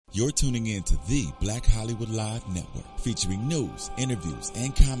You're tuning in to the Black Hollywood Live Network, featuring news, interviews,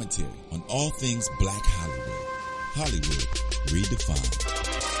 and commentary on all things Black Hollywood. Hollywood redefined.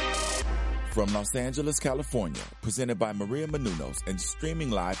 From Los Angeles, California, presented by Maria Menounos and streaming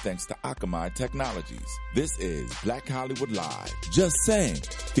live thanks to Akamai Technologies. This is Black Hollywood Live. Just saying,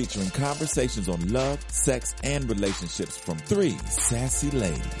 featuring conversations on love, sex, and relationships from three sassy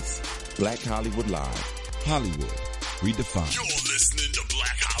ladies. Black Hollywood Live. Hollywood redefined. You're listening to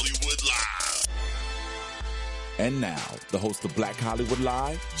Black Hollywood Live. And now, the host of Black Hollywood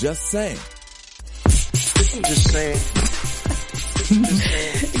Live, Just Saying. I'm just saying.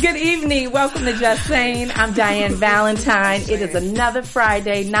 Good evening. Welcome to Just Saying. I'm Diane Valentine. It is another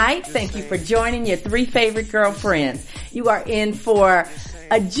Friday night. Thank you for joining your three favorite girlfriends. You are in for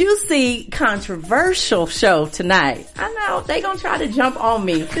a juicy, controversial show tonight. I know they gonna try to jump on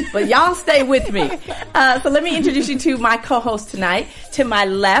me, but y'all stay with me. So let me introduce you to my co-host tonight. To my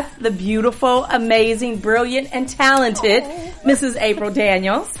left, the beautiful, amazing, brilliant, and talented Mrs. April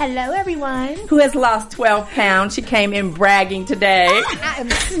Daniels. Hello, everyone. Who has lost 12 pounds. She came in bragging today. I am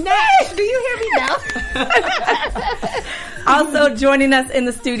snatched. Do you hear me now? Also joining us in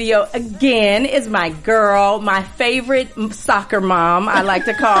the studio again is my girl, my favorite soccer mom, I like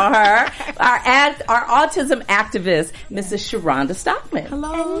to call her, our autism activist, Mrs. Sharonda Stockman.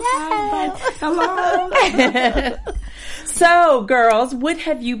 Hello. Hello. So, girls, what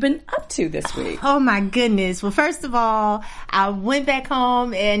have you been up to this week? Oh, my goodness. Well, first of all, I went back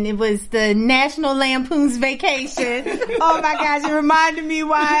home and it was the National Lampoon's Vacation. Oh, my gosh. It reminded me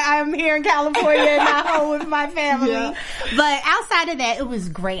why I'm here in California and not home with my family. Yeah. But outside of that, it was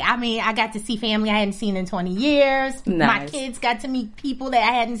great. I mean, I got to see family I hadn't seen in 20 years. Nice. My kids got to meet people that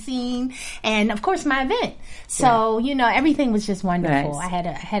I hadn't seen. And, of course, my event. So, you know, everything was just wonderful. Nice.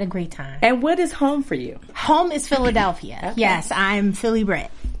 I had a great time. And what is home for you? Home is Philadelphia. Okay. Yes, I'm Philly bred.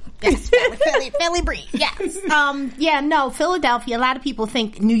 Yes, Philly breed. Yes. Philadelphia. A lot of people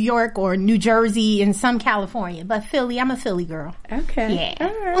think New York or New Jersey and some California, but Philly. I'm a Philly girl. Okay. Yeah.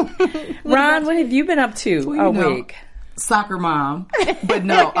 All right. Ron, what have you been up to a week? Soccer mom. But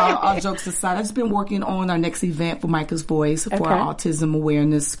no, all jokes aside, I've just been working on our next event for Micah's Voice for our autism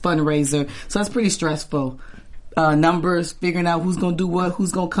awareness fundraiser. So that's pretty stressful. Numbers, figuring out who's going to do what,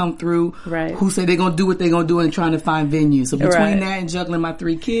 who's going to come through, who say they're going to do what they're going to do, and trying to find venues. So between that and juggling my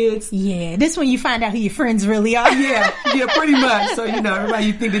three kids. Yeah, this when you find out who your friends really are. Yeah, pretty much. So, you know, everybody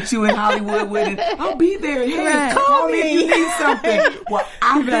you think that you in Hollywood with, and I'll be there. Hey, call me if you need something. Well,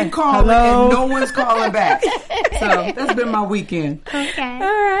 I've been calling and no one's calling back. So that's been my weekend. Okay. All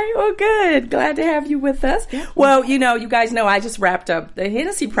right. Well, good. Glad to have you with us. Well, you know, you guys know I just wrapped up the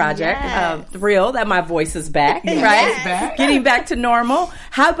Hennessy Project. Thrilled that my voice is back. Right? Back. Getting back to normal.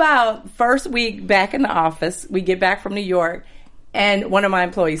 How about first week back in the office, we get back from New York, and one of my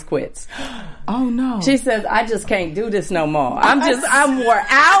employees quits. Oh, no. She says, I just can't do this no more. I'm wore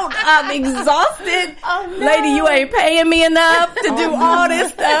out. I'm exhausted. Oh, no. Lady, you ain't paying me enough to do all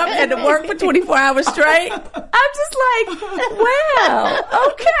this stuff and to work for 24 hours straight. I'm just like, wow,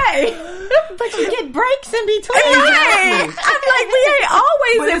 okay. But you get breaks in between. Right. I'm like, we ain't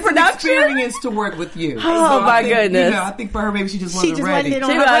always But in it's production. an experience to work with you. Oh, So my I think, goodness. You know, I think for her, maybe she just wasn't ready. Wanted it on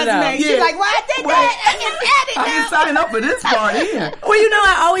She her was, resume. She's like, well, I did that. I can add it I now. didn't sign up for this part either. Well, you know,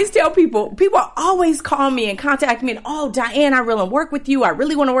 I always tell people always call me and contact me and, oh, Diane, I really want to work with you. I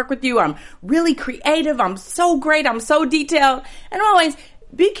really want to work with you. I'm really creative. I'm so great. I'm so detailed. And I'm always,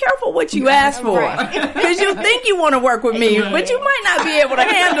 be careful what you ask for. Because you think you want to work with me, but you might not be able to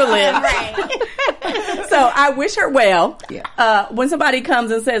handle it. So I wish her well. Yeah. When somebody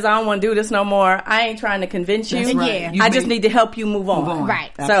comes and says, I don't want to do this no more, I ain't trying to convince you. That's right. Yeah. I just need to help you move on.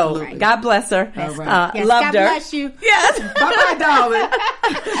 Right. So God bless her. All right. Yes, Loved God her. bless you. Yes. Bye-bye, darling.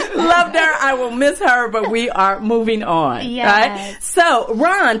 Loved her. I will miss her, but we are moving on. Yes. Right? So,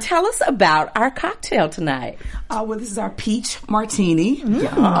 Ron, tell us about our cocktail tonight. Well, this is our peach martini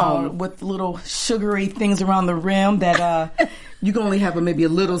with little sugary things around the rim that you can only have maybe a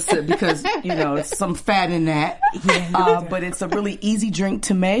little sip because, you know, it's some fat in that. But it's a really easy drink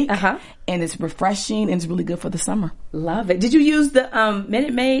to make, and it's refreshing, and it's really good for the summer. Love it. Did you use the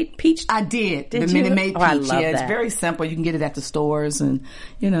Minute Maid peach? I did. Did the you? Minute Maid peach. I love It's that. very simple. You can get it at the stores and,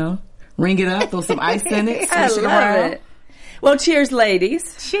 you know, ring it up, throw some ice in it, I swish it love around. it. Well, cheers,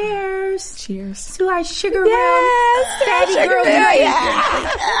 ladies. Cheers. Cheers. To our sugar Yes. Daddy Sugar girl bear, drink.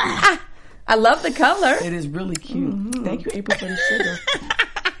 yeah. I love the color. It is really cute. Thank you, April, for the sugar.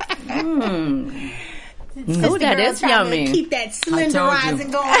 Oh, that is yummy. Keep that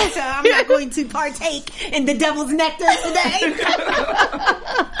slenderizing going, so I'm not going to partake in the devil's nectar today.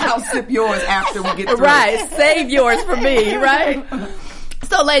 I'll sip yours after we get through. Right. Save yours for me, right?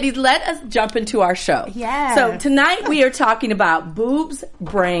 So, ladies, let us jump into our show. Yeah. So, tonight we are talking about boobs,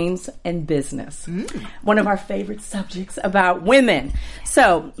 brains, and business. One of our favorite subjects about women.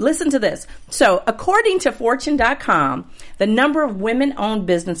 So, listen to this. So, according to Fortune.com, the number of women-owned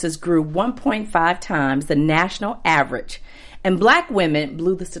businesses grew 1.5 times the national average. And black women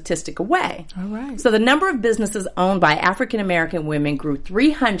blew the statistic away. All right. So the number of businesses owned by African American women grew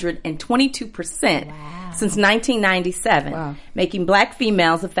 322% since 1997, making black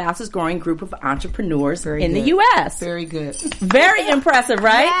females the fastest growing group of entrepreneurs in the U.S. Very good. Very impressive,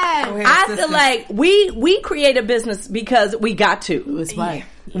 right? Yes. Go ahead, I sister. feel like we create a business because we got to. That's right.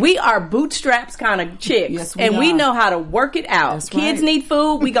 We are bootstraps kind of chicks, Yes, and we are. know how to work it out. That's Kids right. need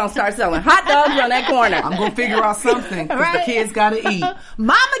food. We gonna start selling hot dogs on that corner. I'm going to figure out something because Right. the kids got to eat.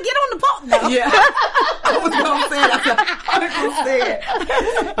 Mama, get on the pole. No. Yeah. I was going to say it. I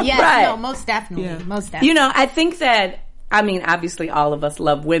said, Yes, Right. no, most definitely. Yeah. Most definitely. You know, I think that, I mean, obviously all of us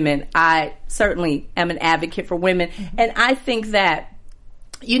love women. I certainly am an advocate for women. And I think that,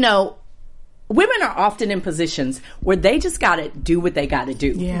 you know, women are often in positions where they just got to do what they got to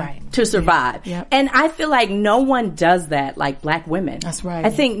do Right. to survive. Yep. And I feel like no one does that like black women. That's right.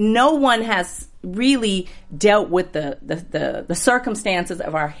 I think no one has really dealt with the circumstances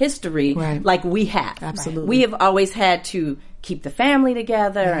of our history Right. like we have. Absolutely. We have always had to keep the family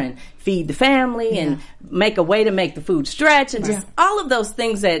together and feed the family and make a way to make the food stretch and just all of those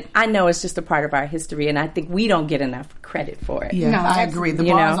things that I know is just a part of our history, and I think we don't get enough credit for it. Yeah, No, I agree. The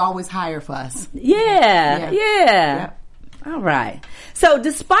you bar know. is always higher for us. Yeah. Yep. All right. So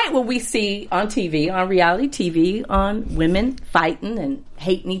despite what we see on TV, on reality TV, on women fighting and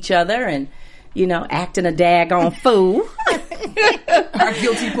hating each other and, you know, acting a daggone fool, Our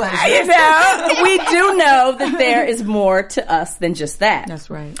guilty pleasure. you know, we do know that there is more to us than just that. That's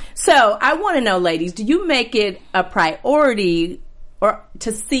right. So I want to know, ladies, do you make it a priority or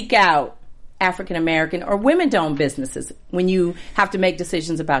to seek out African American or women-owned businesses when you have to make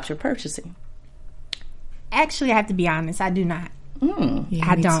decisions about your purchasing? Actually, I have to be honest. I do not. Yeah,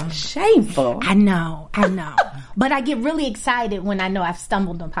 I me don't. too. Shameful. I know. But I get really excited when I know I've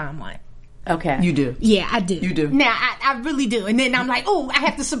stumbled upon one. Okay. You do. Yeah, I do. You do. Now, I really do. And then I'm like, oh, I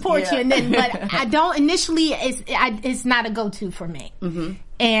have to support Yeah. you. And then, but I don't initially, it's not a go-to for me. Mm-hmm.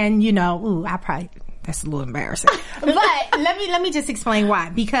 And, you know, that's a little embarrassing. But let me just explain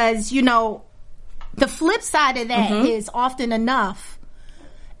why. Because, you know, the flip side of that is often enough,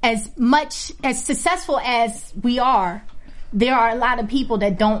 as much as successful as we are, there are a lot of people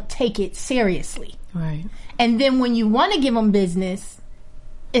that don't take it seriously. Right. And then when you want to give them business,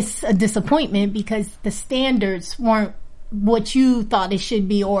 it's a disappointment because the standards weren't what you thought it should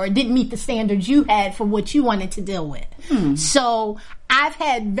be or didn't meet the standards you had for what you wanted to deal with. So I've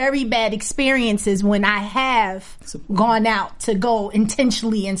had very bad experiences when I have gone out to go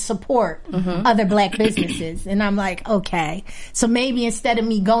intentionally and support other black businesses. And I'm like, okay, so maybe instead of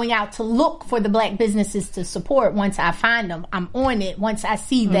me going out to look for the black businesses to support, once I find them, I'm on it. Once I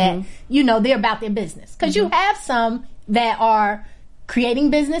see that, you know, they're about their business. Because you have some that are creating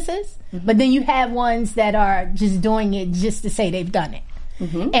businesses, but then you have ones that are just doing it just to say they've done it.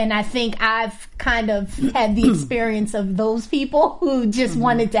 And I think I've kind of had the experience of those people who just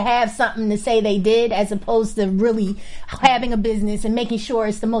wanted to have something to say they did, as opposed to really having a business and making sure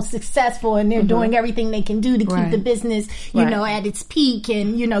it's the most successful and they're doing everything they can do to keep the business, you know, at its peak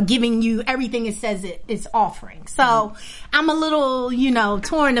and, you know, giving you everything it says it's offering. So I'm a little, you know,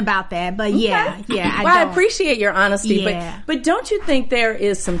 torn about that, but yeah, I appreciate your honesty, Yeah. but don't you think there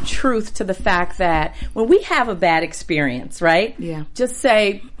is some truth to the fact that when we have a bad experience, right? Yeah. Just say,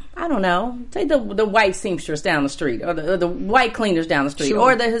 I don't know, say the white seamstress down the street, or the white cleaners down the street, Sure.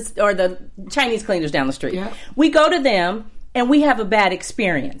 or the Chinese cleaners down the street. Yeah. We go to them and we have a bad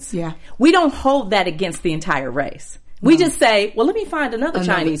experience. Yeah. We don't hold that against the entire race. We just say, well, let me find another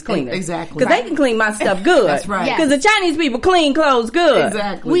Chinese cleaner. Exactly. Because they can clean my stuff good. That's right. Yes. Because the Chinese people clean clothes good.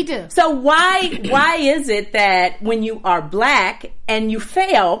 Exactly. We do. So why is it that when you are black and you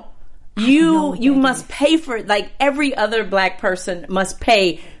fail, you must pay for it, like every other black person must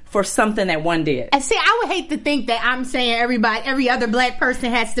pay for something that one did? And see, I would hate to think that I'm saying every other black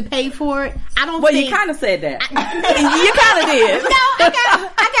person has to pay for it. I don't Well, think... you kind of said that. You kind of did. No,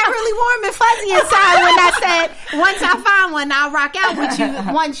 I got really warm and fuzzy inside when I said, once I find one, I'll rock out with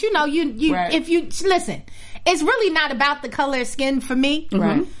you. Once, you know, you Right. if you, listen, it's really not about the color of skin for me.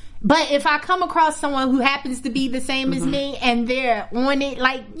 Right. But if I come across someone who happens to be the same as me and they're on it,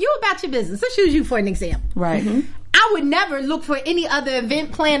 like, you about your business. Let's use you for an example. Right. I would never look for any other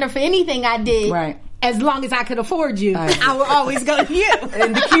event planner for anything I did. Right. as long as I could afford you, I will always go to you.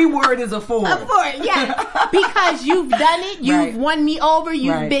 And the key word is afford. Afford, yeah. Because you've done it, you've won me over,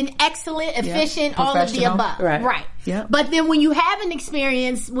 you've been excellent, efficient, all of the above. Right. Yep. But then when you have an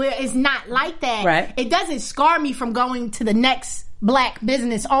experience where it's not like that, it doesn't scar me from going to the next Black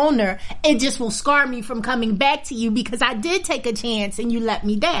business owner. It just will scar me from coming back to you because I did take a chance and you let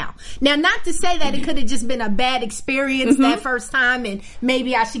me down. Now, not to say that it could have just been a bad experience that first time and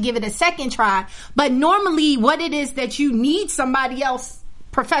maybe I should give it a second try, but normally what it is that you need somebody else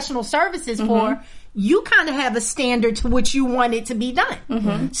professional services for, you kind of have a standard to which you want it to be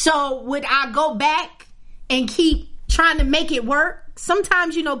done. So would I go back and keep trying to make it work?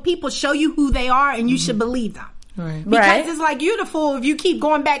 Sometimes, you know, people show you who they are and you should believe them. Right. Because it's like you the fool if you keep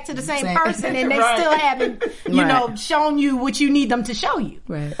going back to the same person and they still haven't, you know, shown you what you need them to show you.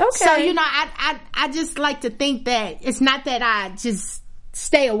 Right. Okay. So, you know, I just like to think that it's not that I just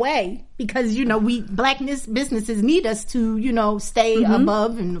stay away because, you know, Black businesses need us to, you know, stay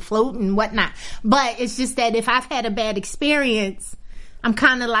above and afloat and whatnot. But it's just that if I've had a bad experience, I'm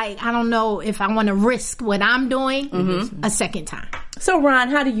kind of like, I don't know if I want to risk what I'm doing a second time. So, Ron,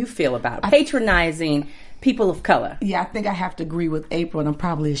 how do you feel about patronizing people of color? Yeah, I think I have to agree with April, and I'm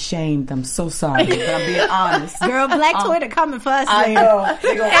probably ashamed. I'm so sorry, but I'm being honest. Girl, Black Twitter coming for us I later. know.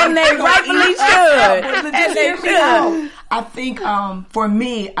 And they rightfully should. And they should. I think for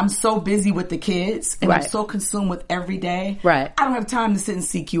me, I'm so busy with the kids, and I'm so consumed with every day. Right. I don't have time to sit and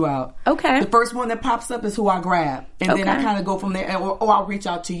seek you out. Okay. The first one that pops up is who I grab, and then I kind of go from there. Or I'll reach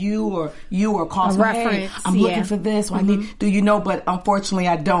out to you or call someone. Hey, I'm looking for this. I need. Do you know? But unfortunately,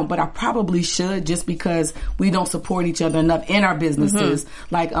 I don't. But I probably should, just because we don't support each other enough in our businesses,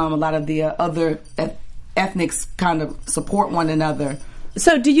 like a lot of the other ethnics kind of support one another.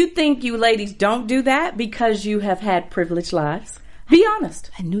 So do you think you ladies don't do that because you have had privileged lives? Be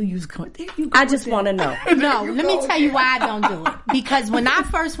honest. I knew you was going. I just want to know. No, let me tell you why I don't do it. Because when I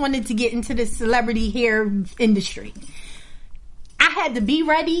first wanted to get into the celebrity hair industry, I had to be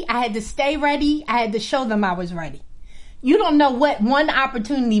ready. I had to stay ready. I had to show them I was ready. You don't know what one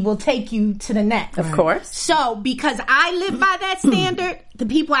opportunity will take you to the next. Of course. So, because I live by that standard, the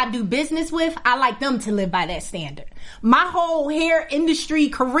people I do business with, I like them to live by that standard. My whole hair industry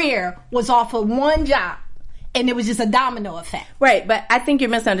career was off of one job. And it was just a domino effect. Right, but I think you're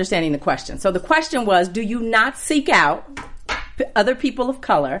misunderstanding the question. So the question was, do you not seek out other people of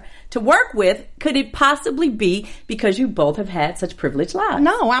color to work with? Could it possibly be because you both have had such privileged lives?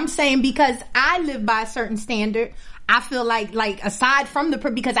 No, I'm saying because I live by a certain standard. I feel like aside from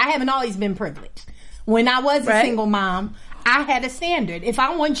because I haven't always been privileged. When I was a single mom, I had a standard. If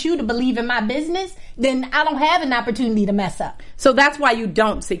I want you to believe in my business, then I don't have an opportunity to mess up. So that's why you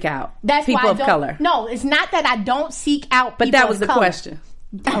don't seek out people of color. No, it's not that I don't seek out people of color. But that was the question.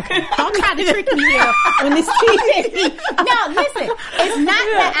 Okay. Don't try to trick me here on this TV. No, listen. It's not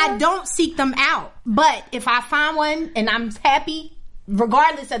that I don't seek them out. But if I find one and I'm happy,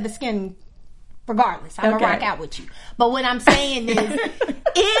 regardless of the skin, I'm gonna rock out with you. But what I'm saying is,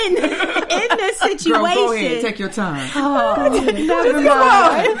 in this situation, Girl, go ahead, take your time. I'm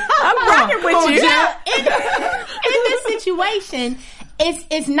rocking with you. In this situation,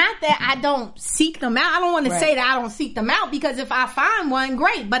 it's not that I don't seek them out. I don't want to say that I don't seek them out, because if I find one,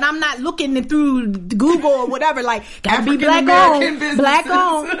 great. But I'm not looking through Google or whatever, like, gotta be black owned, black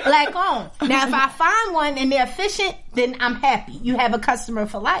owned. Now, if I find one and they're efficient, then I'm happy. You have a customer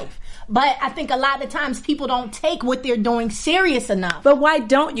for life. But I think a lot of times people don't take what they're doing serious enough. But why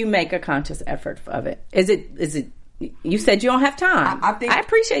don't you make a conscious effort of it? Is it? You said you don't have time. I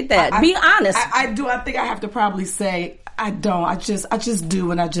appreciate that. Be honest. I do. I think I have to probably say I don't. I just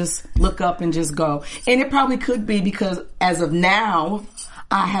do, and I just look up and just go. And it probably could be because as of now,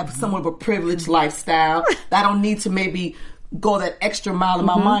 I have somewhat of a privileged lifestyle. I don't need to maybe go that extra mile in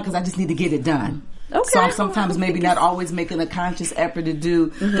my mind because I just need to get it done. Okay. So I'm sometimes maybe not always making a conscious effort to do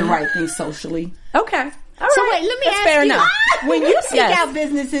the right thing socially. Okay. All so right. wait, let me That's ask fair you, enough. when you seek out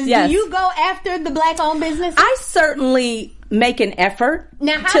businesses, do you go after the black-owned businesses? I certainly make an effort.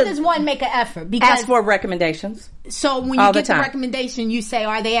 Now, how does one make an effort? Because ask for recommendations. So when you get the recommendation, you say,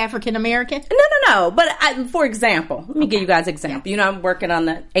 are they African American? No. But for example, let me give you guys an example. You know, I'm working on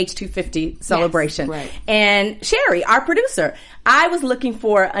the H250 celebration. Yes, right. And Sherry, our producer, I was looking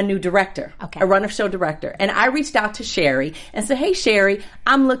for a new director, a run-of-show director. And I reached out to Sherry and said, hey, Sherry,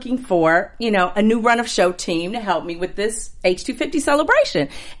 I'm looking for, a new run-of-show team to help me with this H250 celebration.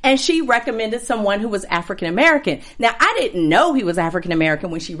 And she recommended someone who was African American. Now, I didn't know he was African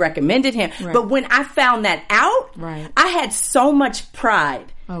American when she recommended him. Right. But when I found that out, I had so much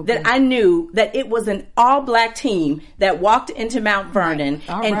pride that I knew that it was an all-black team that walked into Mount Vernon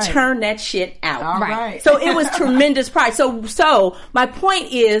and turned that shit out. All right. So it was tremendous pride. So my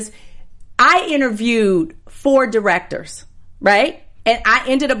point is, I interviewed 4 directors, right? And I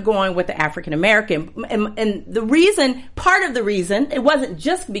ended up going with the African American. And the reason, part of the reason, it wasn't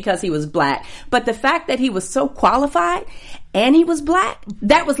just because he was black, but the fact that he was so qualified and he was black,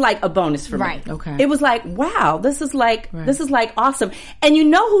 that was like a bonus for me. Okay. It was like, wow, this is like awesome. And you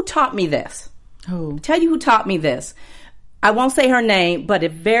know who taught me this? Who? I'll tell you who taught me this. I won't say her name, but a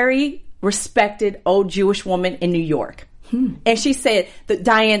very respected old Jewish woman in New York. And she said,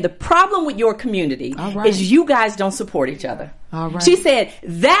 Diane, the problem with your community is you guys don't support each other. All right. She said,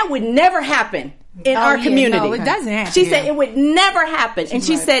 that would never happen in our community. No, it doesn't happen. She said, it would never happen. And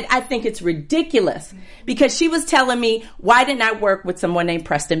she said, I think it's ridiculous. Because she was telling me, why didn't I work with someone named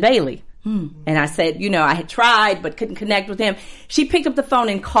Preston Bailey? And I said, I had tried, but couldn't connect with him. She picked up the phone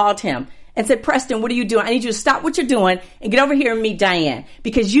and called him and said, Preston, what are you doing? I need you to stop what you're doing and get over here and meet Diane,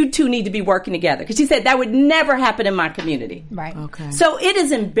 because you two need to be working together. Because she said that would never happen in my community. Right. Okay. So it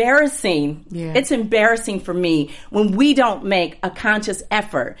is embarrassing. Yeah. It's embarrassing for me when we don't make a conscious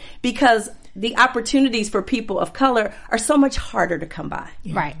effort, because the opportunities for people of color are so much harder to come by.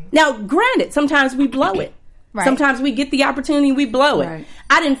 Yeah. Right. Now, granted, sometimes we blow it. Right. Sometimes we get the opportunity, we blow it. Right.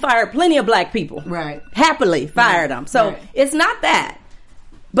 I didn't fire plenty of black people. Right. Happily fired them. So it's not that.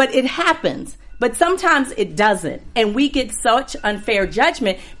 But it happens. But sometimes it doesn't. And we get such unfair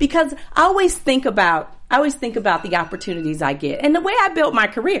judgment, because I always think about the opportunities I get. And the way I built my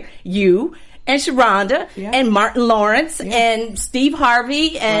career, you and Sharonda and Martin Lawrence and Steve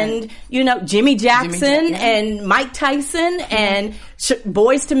Harvey and, Jimmy Jackson and Mike Tyson and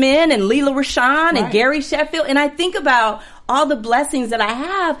Boyz II Men and Leela Rashawn and Gary Sheffield. And I think about all the blessings that I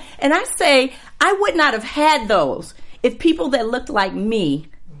have. And I say, I would not have had those if people that looked like me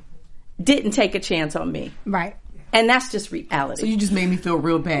didn't take a chance on me. Right. And that's just reality. So you just made me feel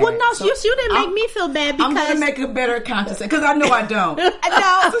real bad. Well, no, you didn't make me feel bad, because I'm going to make a better conscious, because I know I don't.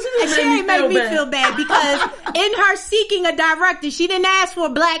 No, she didn't make me feel bad, because in her seeking a director, she didn't ask for a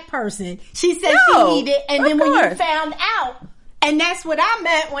black person. She said she needed, and then when you found out, and that's what I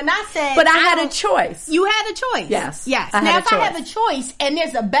meant when I said, but I had a choice. You had a choice. Yes. Now, if I have a choice, and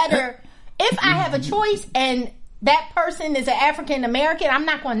there's a better, if I have a choice, and that person is an African American, I'm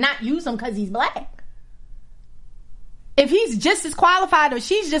not going to not use him because he's black. If he's just as qualified or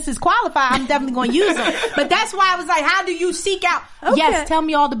she's just as qualified, I'm definitely going to use him. But that's why I was like, how do you seek out? Okay. Yes, tell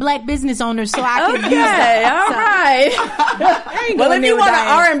me all the black business owners so I can use them. Okay, all right. Well, if you want an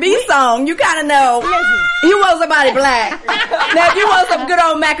R&B song, you got to know you want somebody black. Now, if you want some good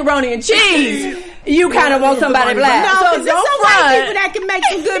old macaroni and cheese, you kind of want somebody black. No, so because there's some white people that can make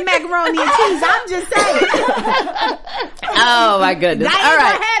some good macaroni and cheese. I'm just saying. Oh, my goodness. All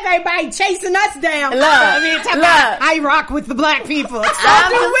right. Don't have everybody chasing us down. I rock with the black people.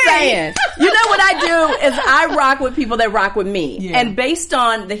 I'm just saying. You know what I do is I rock with people that rock with me. Yeah. And based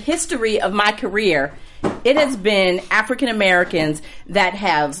on the history of my career, it has been African Americans that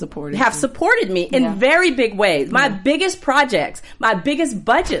have supported me in very big ways. My biggest projects, my biggest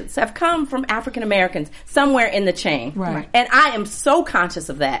budgets have come from African Americans somewhere in the chain. Right. And I am so conscious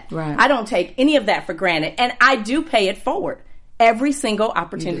of that. Right. I don't take any of that for granted. And I do pay it forward every single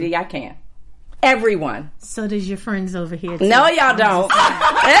opportunity I can. Everyone. So does your friends over here too. No, y'all don't.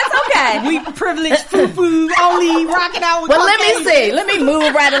 That's okay. We privileged foo-foo only rocking out with Well, let me see. Let me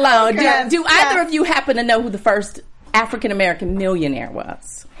move right along. Do either of you happen to know who the first African-American millionaire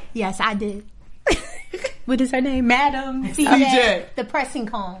was? Yes, I did. What is her name? Madam CJ. The pressing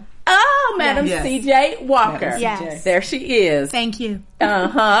cone. Oh, Madam CJ Walker. Yes. There she is. Thank you.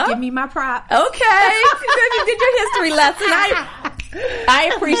 Uh-huh. Give me my prop. Okay. You did your history lesson.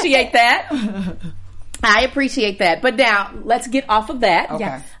 I appreciate that. I appreciate that. But now let's get off of that.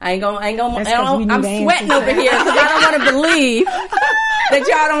 Okay. I'm sweating over here because I don't want to believe that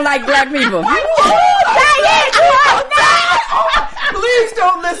y'all don't like black people. Please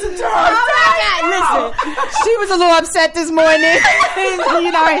don't listen to her. Listen, she was a little upset this morning.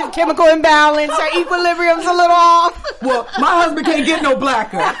 Her chemical imbalance, her equilibrium's a little off. Well, my husband can't get no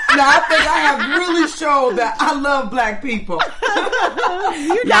blacker. Now, I think I have really shown that I love black people.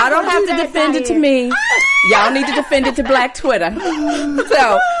 Y'all don't have to defend it to me. Y'all need to defend it to Black Twitter.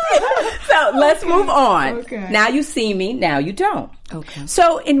 So let's move on. Okay. Now you see me, now you don't. Okay.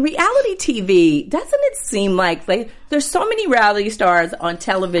 So in reality TV, doesn't it seem like there's so many reality stars on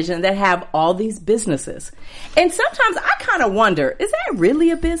television that have all these businesses? And sometimes I kind of wonder, is that really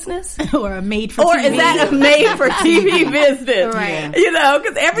a business? Or a made for TV? Or is that a made for TV business? Right.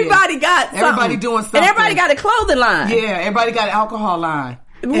 Because everybody got something. Everybody doing something. And everybody got a clothing line. Yeah, everybody got an alcohol line.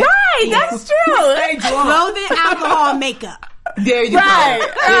 Right, that's true. Stay drunk. Clothing, alcohol, makeup. There you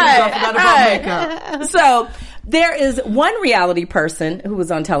go. Makeup. So there is one reality person who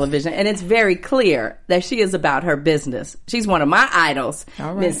was on television, and it's very clear that she is about her business. She's one of my idols,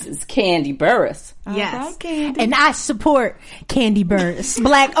 Mrs. Kandi Burruss. Yes. Right, Kandi. And I support Kandi Burruss,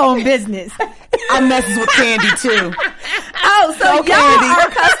 black-owned business. I messes with Kandi too. Oh, so y'all Kandi. are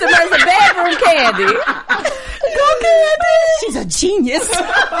customers of Bedroom Kandi. Go Kandi! She's a genius.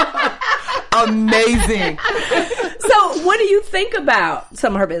 Amazing. So what do you think about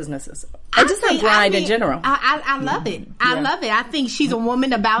some of her businesses? Or just her grind in general? I love it. I love it. I think she's a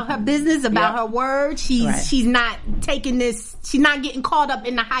woman about her business, about her word. She's not taking this. She's not getting caught up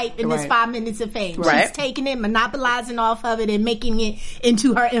in the hype in this 5 minutes of fame. Right. She's taking it, monopolizing off of it, and making it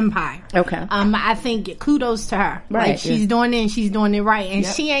into her empire. Okay. I think kudos to her. Right. Like she's doing it, and she's doing it right. And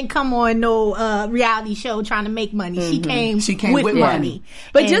she ain't come on no reality show trying to make money. She came with money.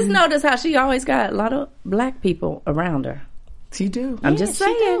 But just notice how she always got a lot of black people around her. She do. I'm just she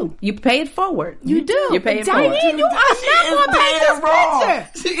saying. do. You pay it forward. You do. You pay it forward. Diane, you are not going to pay this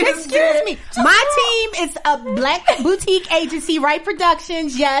picture. Excuse me. My team is a black boutique agency, Right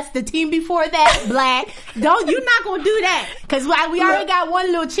Productions. Yes, the team before that, black. You're not going to do that. Because we already got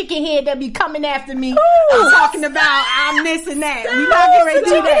one little chicken head that be coming after me. Talking about I'm this and that. We're not going to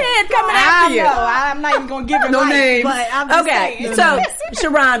do that. Head coming after you. I know. I'm not even going to give her No life, names. but I'm just saying. So,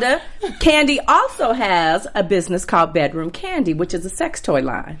 Sharonda, Kandi also has a business called Bedroom Kandi, which is a sex toy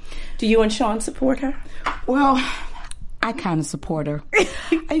line. Do you and Sean support her? Well, I kind of support her.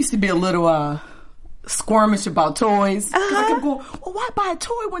 I used to be a little squirmish about toys. 'Cause I kept going, well, why buy a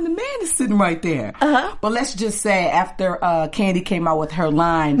toy when the man is sitting right there? But let's just say after Kandi came out with her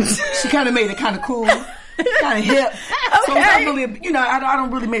line, she kind of made it kind of cool. Kind of hip. So it's not really, I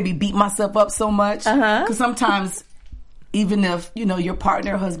don't really maybe beat myself up so much. Because sometimes, even if, your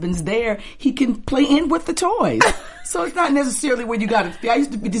partner, husband's there, he can play in with the toys. So it's not necessarily where you got to feel. I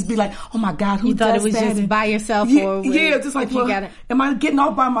used to just be like, oh my God, who You thought does it was that? just by yourself? or just like, well, am I getting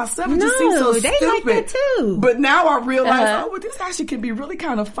off by myself? It just seems so they stupid. like that too. But now I realize, this actually can be really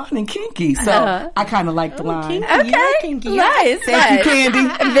kind of fun and kinky. So I kind of like the line. kinky. Okay. Yeah, kinky. Nice. Thank you,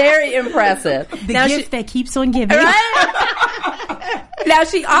 Kandi. Very impressive. The Now gift that keeps on giving. Now,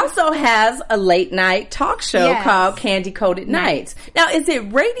 she also has a late night talk show Yes. called Candy Coated Nights. Now, is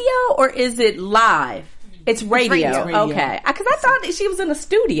it radio or is it live? It's radio. radio. Okay. Because I thought that she was in a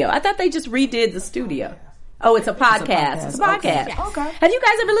studio. I thought they just redid the studio. Oh, it's a podcast. It's a podcast. Okay. Have you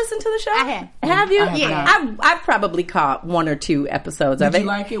guys ever listened to the show? I have. Have you? I have Yeah. not. I've probably caught 1 or 2 episodes of Did it. you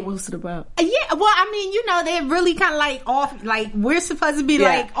like it? What's it about? Yeah, well, I mean, they're really kind of like off, like we're supposed to be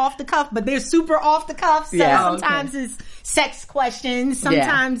like off the cuff, but they're super off the cuff. So sometimes it's sex questions,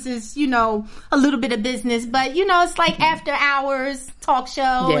 sometimes it's, a little bit of business, but it's like after hours talk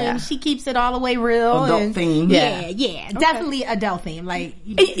show and she keeps it all the way real. Adult theme. Yeah, definitely adult theme. Like,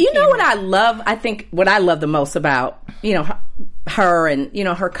 you know what I love? I think what I love the most about, her and,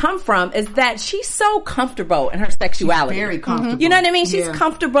 her come from is that she's so comfortable in her sexuality. She's very comfortable. You know what I mean? She's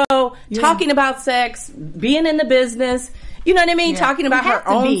comfortable talking about sex, being in the business. You know what I mean? Talking about her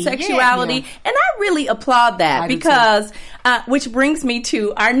own sexuality. And I really applaud that because, which brings me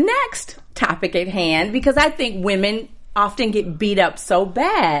to our next topic at hand, because I think women often get beat up so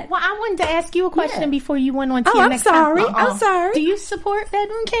bad. Well, I wanted to ask you a question before you went on to your I'm next sorry. topic. I'm sorry. Do you support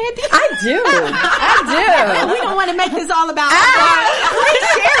Bedroom Kandi? I do. I do. We don't want to make this all about please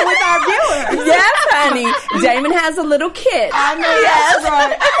share with our viewers. Yes, honey. Damon has a little kit. I know. Yes. That's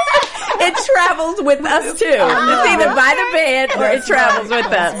right. It travels with us too. It's either by the bed or it travels with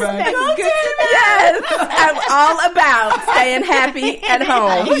us. Right. Yes, I'm all about staying happy at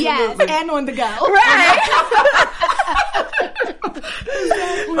home. Yes, and on the go. Right.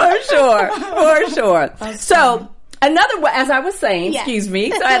 For sure. So, another way, as I was saying, excuse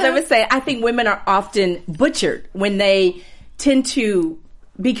me. So, as I was saying, I think women are often butchered when they tend to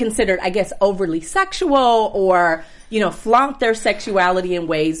be considered, I guess, overly sexual or, flaunt their sexuality in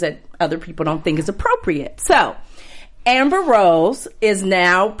ways that other people don't think is appropriate. So, Amber Rose is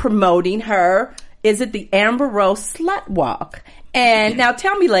now promoting her, is it the Amber Rose Slut Walk? And now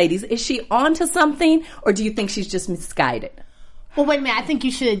tell me, ladies, is she onto something or do you think she's just misguided? Well, wait a minute. I think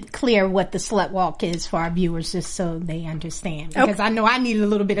you should clear what the slut walk is for our viewers just so they understand. Because I know I needed a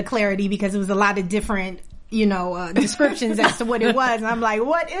little bit of clarity because it was a lot of different, descriptions as to what it was. And I'm like,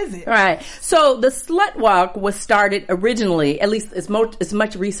 what is it? Right. So the Slut Walk was started originally, at least as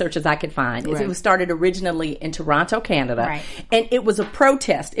much research as I could find, it was started originally in Toronto, Canada. Right. And it was a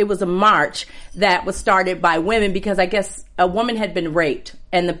protest. It was a march that was started by women because I guess a woman had been raped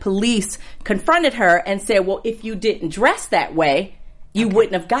and the police confronted her and said, well, if you didn't dress that way, you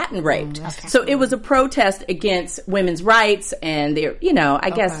wouldn't have gotten raped. So it was a protest against women's rights and their, I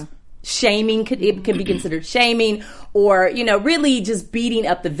guess shaming could be considered shaming, or really just beating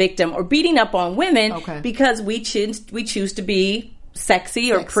up the victim or beating up on women because we choose to be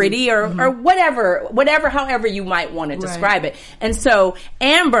sexy or pretty or whatever, however you might want to describe it. And so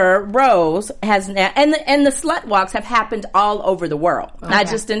Amber Rose has now, and the slut walks have happened all over the world, not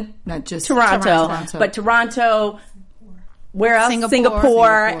just Toronto, but Toronto. Where else?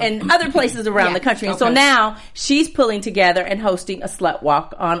 Singapore and other places around the country. And so now she's pulling together and hosting a slut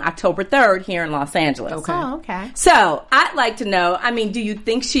walk on October 3rd here in Los Angeles. Okay. So I'd like to know, do you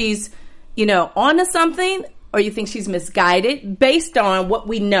think she's, onto something, or you think she's misguided based on what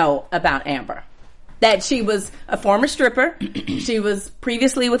we know about Amber? That she was a former stripper. She was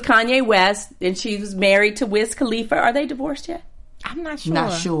previously with Kanye West, and she was married to Wiz Khalifa. Are they divorced yet? I'm not sure.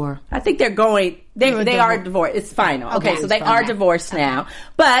 Not sure. I think they're going. They are divorced. It's final. Okay, so they are divorced now.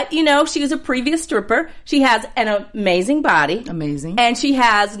 But she was a previous stripper. She has an amazing body. Amazing. And she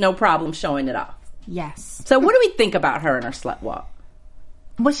has no problem showing it off. Yes. So what do we think about her and her slut walk?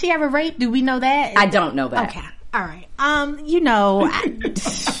 Was she ever raped? Do we know that? I don't know that. Okay. All right.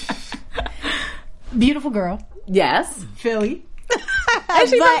 Beautiful girl. Yes. Philly. Is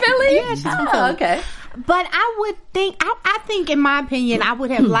she from Philly? Yeah, she's from Philly. Okay. But I would think, I think in my opinion, I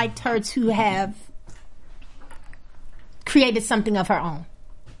would have liked her to have created something of her own.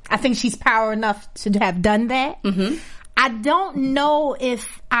 I think she's power enough to have done that. Mm-hmm. I don't know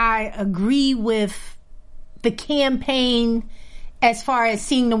if I agree with the campaign as far as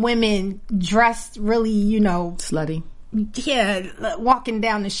seeing the women dressed really, slutty. Yeah, walking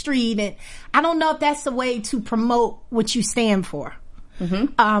down the street. And I don't know if that's the way to promote what you stand for.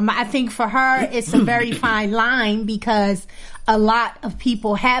 Mm-hmm. I think for her, it's a very fine line because a lot of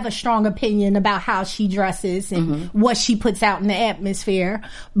people have a strong opinion about how she dresses and what she puts out in the atmosphere.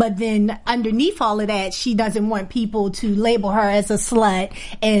 But then underneath all of that, she doesn't want people to label her as a slut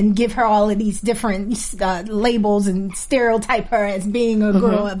and give her all of these different labels and stereotype her as being a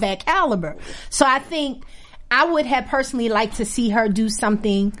girl of that caliber. So I think I would have personally liked to see her do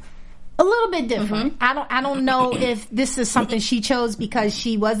something a little bit different. I don't know if this is something she chose because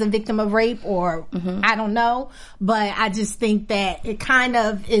she was a victim of rape or I don't know, but I just think that it kind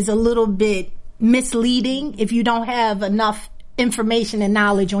of is a little bit misleading if you don't have enough information and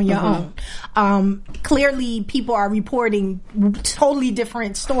knowledge on your own. Clearly people are reporting totally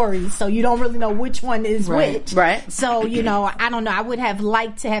different stories, so you don't really know which one is which. Right. So, I don't know. I would have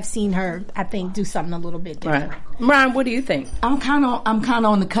liked to have seen her, I think, do something a little bit different. Right. Ryan, what do you think? I'm kind of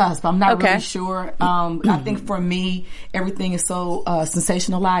on the cusp. I'm not really sure. I think for me, everything is so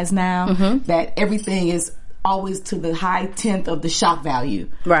sensationalized now that everything is always to the high 10th of the shock value.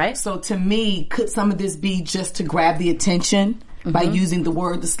 Right. So to me, could some of this be just to grab the attention by using the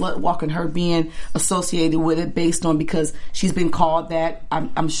word, the slut walk, and her being associated with it based on because she's been called that,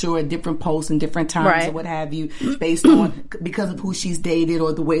 I'm sure at different posts and different times or what have you, based on because of who she's dated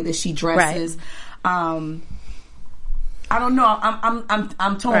or the way that she dresses. I don't know.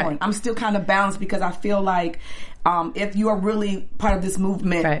 I'm torn. Right. I'm still kind of balanced because I feel like if you are really part of this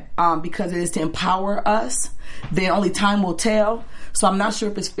movement because it is to empower us, then only time will tell. So I'm not sure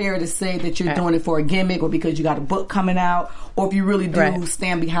if it's fair to say that you're doing it for a gimmick or because you got a book coming out, or if you really do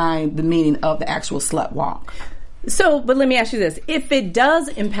stand behind the meaning of the actual slut walk. So, but let me ask you this. If it does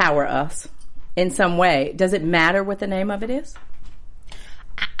empower us in some way, does it matter what the name of it is?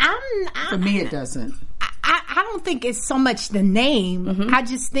 For me, it doesn't. I don't think it's so much the name. I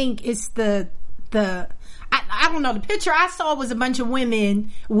just think it's the I don't know. The picture I saw was a bunch of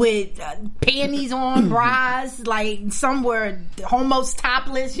women with panties on, bras, like some were almost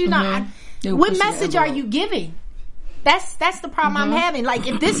topless. What message are you giving? That's the problem I'm having. Like,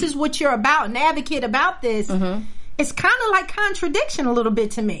 if this is what you're about, an advocate about this, it's kind of like contradiction a little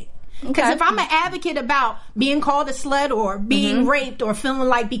bit to me. Because if I'm an advocate about being called a slut or being raped or feeling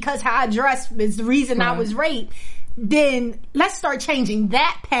like because how I dress is the reason I was raped, then let's start changing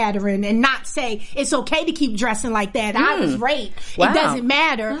that pattern and not say it's okay to keep dressing like that. I was raped. Wow. It doesn't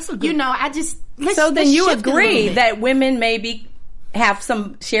matter. So then you agree that women maybe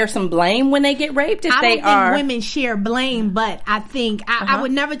share some blame when they get raped if they are. I don't think women share blame, but I think I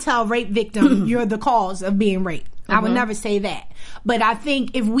would never tell a rape victim you're the cause of being raped. I would never say that. But I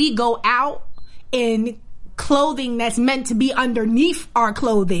think if we go out in clothing that's meant to be underneath our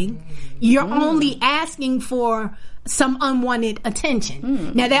clothing, you're only asking for some unwanted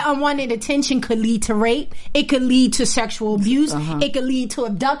attention. Now, that unwanted attention could lead to rape. It could lead to sexual abuse. It could lead to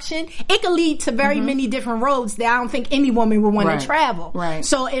abduction. It could lead to very many different roads that I don't think any woman would want to travel. Right.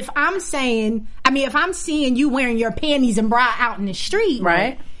 So if I'm seeing you wearing your panties and bra out in the street,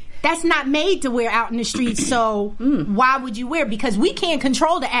 Right. that's not made to wear out in the street. So why would you wear? Because we can't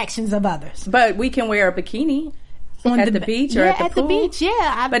control the actions of others. But we can wear a bikini at the beach or at the pool. Beach,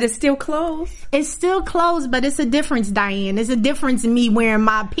 yeah. But it's still closed. It's still closed, but it's a difference, Diane. It's a difference in me wearing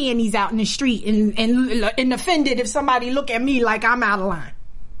my panties out in the street and offended if somebody look at me like I'm out of line.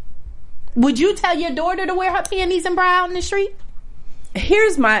 Would you tell your daughter to wear her panties and bra out in the street?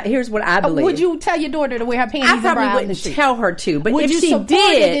 Here's what I believe. Would you tell your daughter to wear her panties and bra out in the I probably street? wouldn't tell her to, but Would if you she support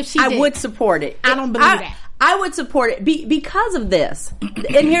did, it if she I did? would support it. I don't believe that. I would support it because of this.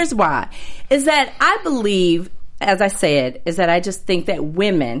 And here's why. Is that I believe, as I said, is that I just think that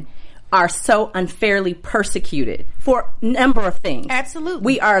women are so unfairly persecuted for a number of things. Absolutely.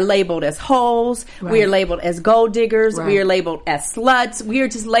 We are labeled as hoes. Right. We are labeled as gold diggers. Right. We are labeled as sluts. We are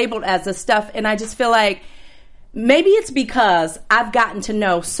just labeled as this stuff. And I just feel like maybe it's because I've gotten to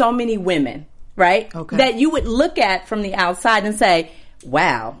know so many women, right? Okay. That you would look at from the outside and say,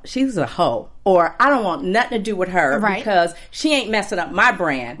 wow, she's a hoe. Or I don't want nothing to do with her Right. because she ain't messing up my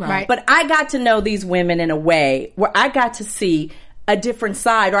brand. Right. But I got to know these women in a way where I got to see a different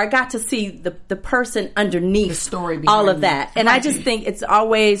side, or I got to see the person underneath The story behind all of it. that. And I just think it's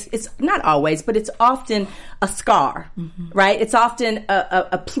not always, but it's often a scar, right? It's often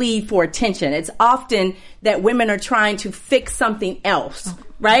a plea for attention. It's often that women are trying to fix something else,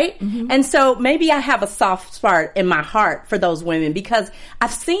 right? And so maybe I have a soft spot in my heart for those women because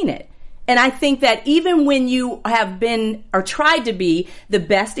I've seen it. And I think that even when you have been or tried to be the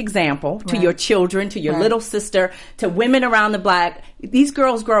best example to your children, to your little sister, to women around the block, these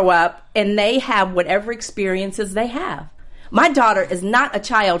girls grow up and they have whatever experiences they have. My daughter is not a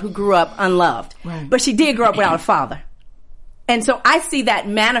child who grew up unloved, but she did grow up without a father. And so I see that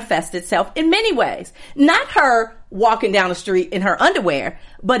manifest itself in many ways. Not her walking down the street in her underwear,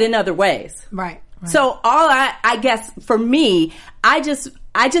 but in other ways. Right. So I guess for me, I just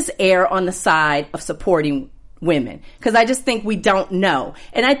err on the side of supporting women because I just think we don't know.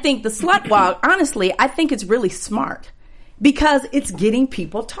 And I think the slut walk, honestly, I think it's really smart because it's getting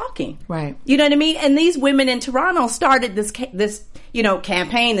people talking. Right. You know what I mean? And these women in Toronto started this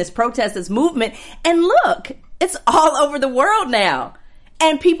campaign, this protest, this movement. And look, it's all over the world now.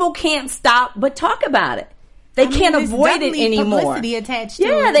 And people can't stop but talk about it. They can't there's avoid it definitely anymore. publicity attached to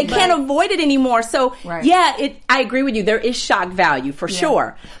yeah, it, they but- can't avoid it anymore. So I agree with you. There is shock value for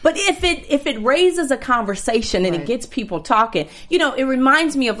sure. But if it raises a conversation and it gets people talking, it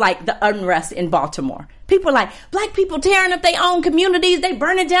reminds me of like the unrest in Baltimore. People are like, black people tearing up their own communities, they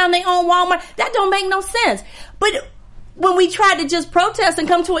burning down their own Walmart. That don't make no sense. But when we try to just protest and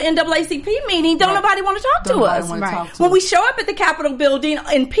come to an NAACP meeting, don't nobody want to talk to us. When we show up at the Capitol building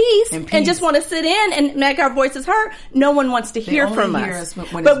in peace and just want to sit in and make our voices heard, no one wants to hear from us.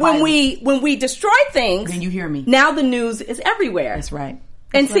 But when we destroy things, then you hear me. Now the news is everywhere. That's right.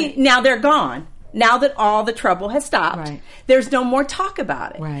 Now they're gone. Now that all the trouble has stopped, there's no more talk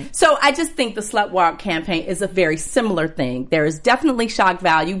about it. Right. So I just think the Slut Walk campaign is a very similar thing. There is definitely shock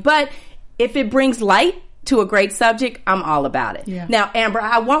value, but if it brings light to a great subject, I'm all about it. Yeah. Now, Amber,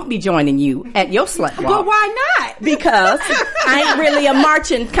 I won't be joining you at your slut walk. But why not? Because I ain't really a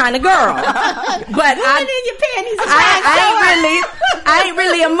marching kind of girl. But Women in your panties. I ain't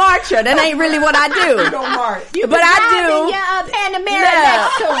really a marcher. That ain't really what I do. You don't march. But I do. Your Panamera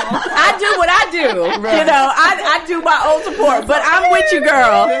next to 'em. I do what I do. I do my own support. But I'm with you,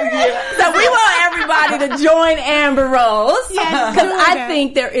 girl. So we want everybody to join Amber Rose. Yes, Because do I that.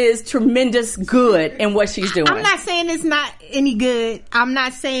 think there is tremendous good in what she's doing. I'm not saying it's not any good. I'm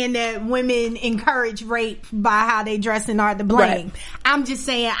not saying that women encourage rape by how they dress and are to blame. Right. I'm just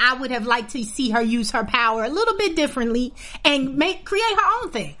saying I would have liked to see her use her power a little bit differently and create her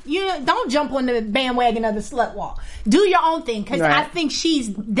own thing. Don't jump on the bandwagon of the slut walk. Do your own thing because I think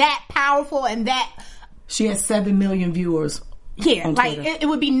she's that powerful and that. She has 7 million viewers. Yeah, on like Twitter. it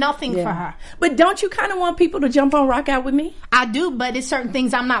would be nothing for her. But don't you kind of want people to jump on Rock Out With Me? I do, but it's certain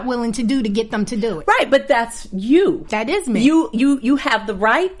things I'm not willing to do to get them to do it. Right, but that's you. That is me. You have the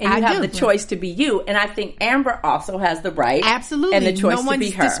right and you I have do. the choice to be you. And I think Amber also has the right. Absolutely. And the choice no to one's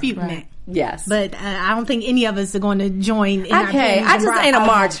be her. disputing that. Yes. But I don't think any of us are going to join in our Okay, panties I and just rock ain't a out.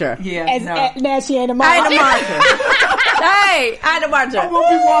 marcher. Now she ain't a I marcher. ain't a marcher. Hey, I ain't a marcher. I won't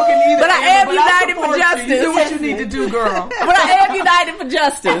be walking either. But I am united for support you. justice. You do what you need to do, girl. But I am united for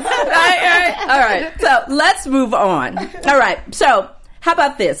justice. All right. So let's move on. All right. So how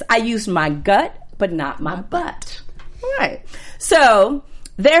about this? I used my gut, but not my butt. Right. So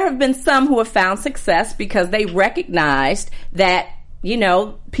there have been some who have found success because they recognized that, you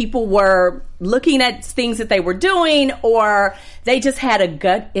know, people were looking at things that they were doing, or they just had a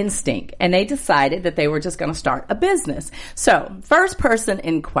gut instinct and they decided that they were just going to start a business. So first person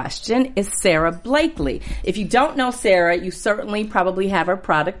in question is Sara Blakely. If you don't know Sara, you certainly probably have her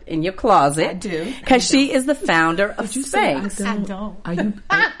product in your closet. I do. Because she is the founder of Spanx. I don't. Are you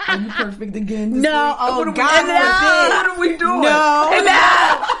perfect again? No, oh God, What are we doing? No,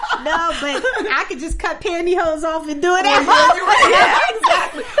 but I could just cut pantyhose off and do it.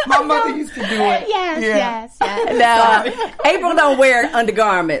 Exactly. My mother used to do it. Yes. No, April don't wear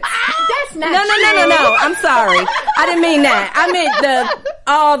undergarments. That's not No. I'm sorry. I didn't mean that. I meant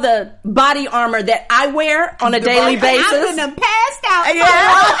all the body armor that I wear on a daily basis. I would have passed out. Yeah.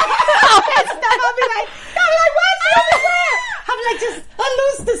 That stuff. I'll be like, what's over there? I'll be like, just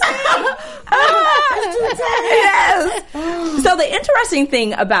unloose the Yes. So the interesting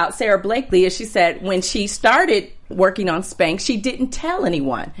thing about Sara Blakely is she said when she started working on Spanx, she didn't tell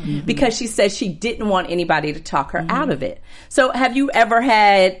anyone because she said she didn't want anybody to talk her out of it. So have you ever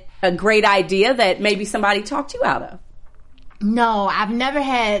had a great idea that maybe somebody talked you out of? No, I've never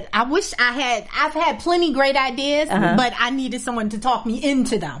had. I wish I had. I've had plenty great ideas, but I needed someone to talk me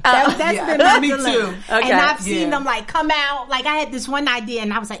into them. That's been my me dilemma. too. Okay. And I've seen them like come out. Like I had this one idea,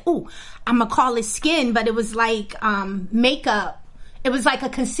 and I was like, "Ooh, I'm gonna call it Skin," but it was like makeup. It was like a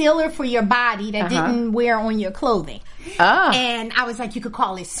concealer for your body that didn't wear on your clothing. Oh. And I was like, you could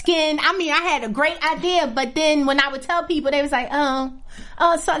call it Skin. I mean, I had a great idea, but then when I would tell people, they was like,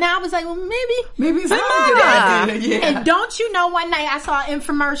 so now I was like, well, maybe it's not a good idea. Yeah. And don't you know, one night I saw an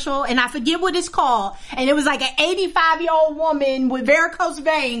infomercial, and I forget what it's called, and it was like an 85-year-old woman with varicose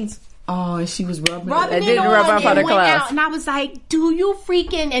veins. Oh, and she was rubbing It didn't on rub off and her went clothes. out, and I was like, do you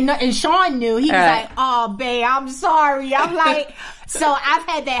freaking, and Sean knew. He was Right. like, oh, babe, I'm sorry. I'm like, so I've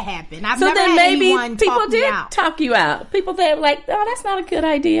had that happen. I've So never then had maybe anyone people talk me did out. talk you out. People that were like, oh, that's not a good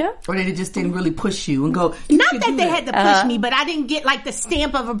idea. Or they just didn't really push you and go, you Not should that do they had to push me, but I didn't get like the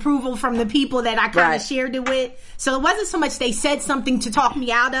stamp of approval from the people that I kind of Right. shared it with. So it wasn't so much they said something to talk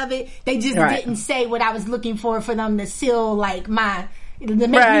me out of it. They just Right. didn't say what I was looking for them to seal like to make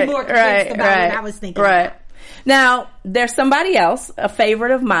me more convinced about what I was thinking. Right. About. Now, there's somebody else, a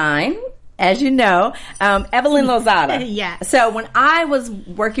favorite of mine, as you know, Evelyn Lozada. Yes. So when I was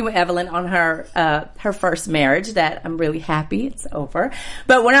working with Evelyn on her first marriage, that I'm really happy it's over.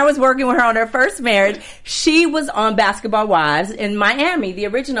 But when I was working with her on her first marriage, she was on Basketball Wives in Miami, the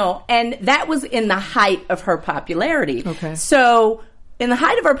original, and that was in the height of her popularity. Okay. So in the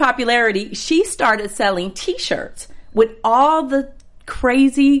height of her popularity, she started selling T-shirts with all the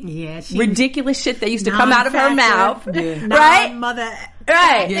crazy, ridiculous shit that used to come out of her mouth, right? Mother.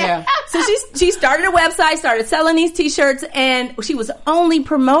 Right. Yeah. So she started a website, started selling these T-shirts, and she was only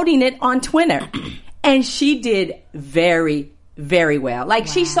promoting it on Twitter. And she did very, very well. Like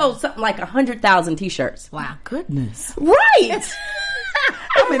she sold something like 100,000 T-shirts. Wow. goodness. Right.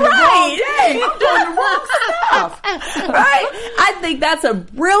 I'm in the wrong game. I'm doing the wrong stuff. Right? I think that's a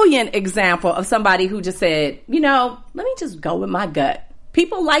brilliant example of somebody who just said, you know, let me just go with my gut.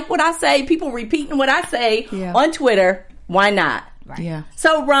 People like what I say. People repeating what I say on Twitter. Why not? Right. Yeah.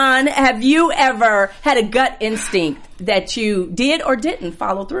 So, Ron, have you ever had a gut instinct that you did or didn't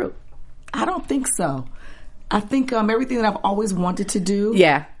follow through? I don't think so. I think everything that I've always wanted to do.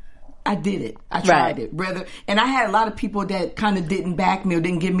 Yeah. I did it. I tried it. And I had a lot of people that kind of didn't back me or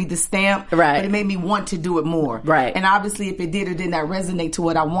didn't give me the stamp. Right. But it made me want to do it more. Right. And obviously, if it did or did not resonate to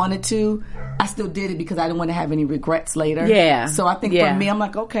what I wanted to, I still did it because I didn't want to have any regrets later. Yeah. So I think for me, I'm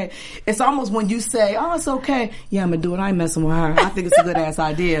like, okay. It's almost when you say, oh, it's okay. Yeah, I'm going to do it. I ain't messing with her. I think it's a good ass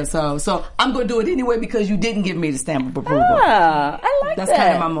idea. So I'm going to do it anyway because you didn't give me the stamp of approval. Ah, I like That's that.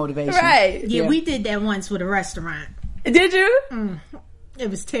 kind of my motivation. Right. Yeah, we did that once with a restaurant. Did you? It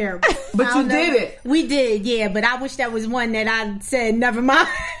was terrible. But you did it. We did, yeah. But I wish that was one that I said, never mind.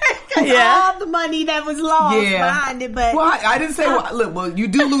 All the money that was lost behind it. But well, I didn't say, look, you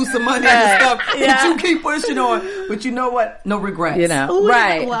do lose some money and stuff, but you keep pushing on. But you know what? No regrets. You know,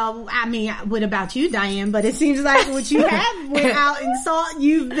 right. Well, I mean, what about you, Diane? But it seems like what you have went out and saw,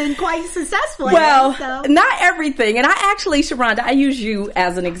 you've been quite successful. Well, so. not everything. And I actually, Sharonda, I use you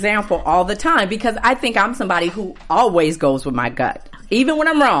as an example all the time because I think I'm somebody who always goes with my gut. Even when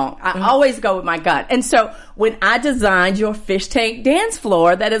I'm wrong, I always go with my gut. And so when I designed your fish tank dance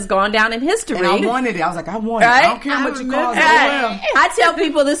floor that has gone down in history. And I wanted it. I was like, I want it. Right? I don't care what you call it. I tell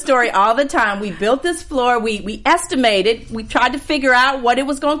people this story all the time. We built this floor. We estimated. We tried to figure out what it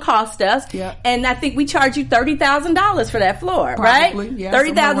was going to cost us. Yeah. And I think we charged you $30,000 for that floor, Probably, right? yeah,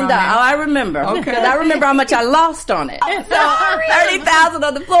 $30,000. Oh, I remember. Okay. Because I remember how much I lost on it. So $30,000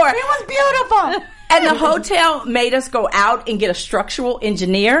 on the floor. It was beautiful. And the hotel made us go out and get a structural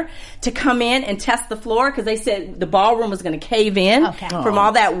engineer to come in and test the floor because they said the ballroom was going to cave in from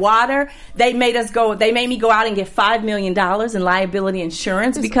all that water. They made me go out and get $5 million in liability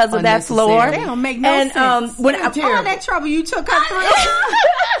insurance because of that floor. They don't make no sense. When all that trouble you took her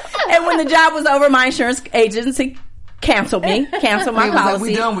through. And when the job was over, my insurance agency canceled my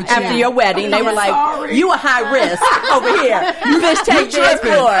policy after your wedding. They were like, you a high risk over here. You fish take dance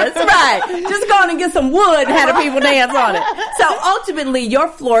floors. Right. Just go on and get some wood and have the people dance on it. So ultimately, your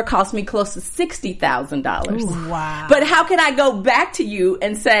floor cost me close to $60,000. Wow. But how can I go back to you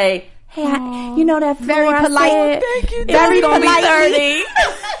and say, hey, you know that floor Very I polite. said, Thank you. Very going to be 30.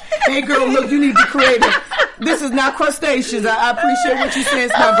 Hey, girl, look, you need to create it. This is not crustaceans. I appreciate what you said.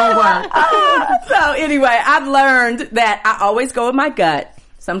 It's not going to work. So anyway, I've learned that I always go with my gut.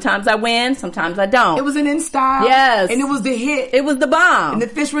 Sometimes I win, sometimes I don't. It was an in style. Yes. And it was the hit. It was the bomb. And the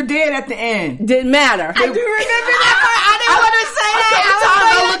fish were dead at the end. Didn't matter. I do remember that part. I didn't want to say that.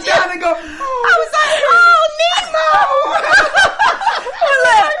 I looked down and go, I was like, oh, Nemo.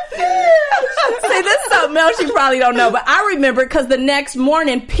 See, this is something else you probably don't know, but I remember because the next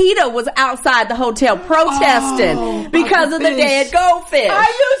morning, PETA was outside the hotel protesting because of the dead goldfish. Are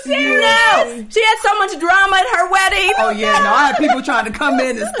you serious? No. She had so much drama at her wedding. oh, yeah, no, I had people trying to come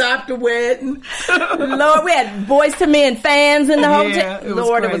in and stop the wedding. Lord, we had Boys to Men fans in the Yeah, hotel. it was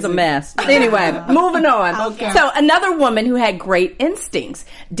Lord, it was a crazy. mess. Anyway, moving on. Okay. So another woman who had great instincts,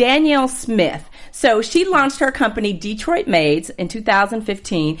 Danielle Smith. So she launched her company, Detroit Maids, in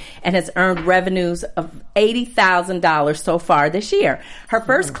 2015 and has earned revenues of $80,000 so far this year. Her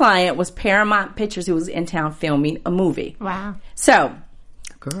first client was Paramount Pictures, who was in town filming a movie. Wow. So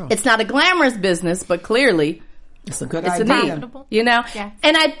Girl, it's not a glamorous business, but clearly it's a good it's a idea. need, you know? Yeah.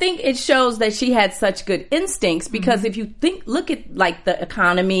 And I think it shows that she had such good instincts because if you look at like the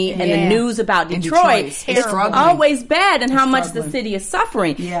economy and the Yeah. news about In Detroit, Detroit, it's struggling. always bad and how much the struggling. city is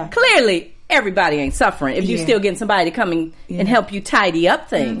suffering. Yeah. Clearly, everybody ain't suffering if you're Yeah. still getting somebody to come and help you tidy up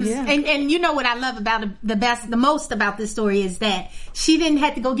things. Yeah. And you know what I love about the most about this story is that she didn't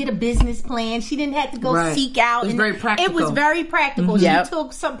have to go get a business plan. She didn't have to go Right. seek out. It was and very practical. It was very practical. Yep. She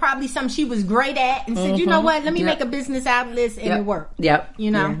took probably something she was great at and said, you know what, let me make a business out of this, and Yep. it worked. Yep.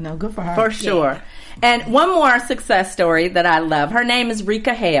 You know? Yeah, no, good for her. For sure. And one more success story that I love. Her name is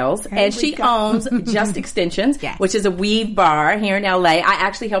Rika Hales, and she Rika. owns Just Extensions, Yes. which is a weave bar here in LA. I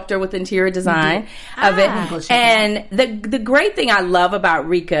actually helped her with interior design of it. And the great thing I love about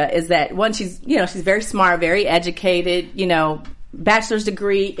Rika is that one, she's very smart, very educated, bachelor's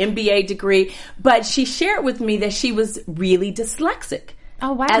degree, MBA degree, but she shared with me that she was really dyslexic.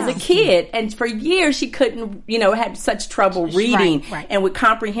 Oh, wow. As a kid, and for years she couldn't, had such trouble reading right. and with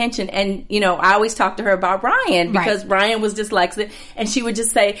comprehension. And, I always talk to her about Ryan because Ryan was dyslexic, and she would just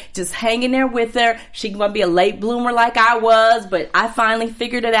say, just hang in there with her. She's going to be a late bloomer like I was, but I finally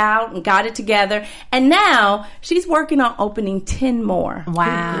figured it out and got it together. And now she's working on opening 10 more.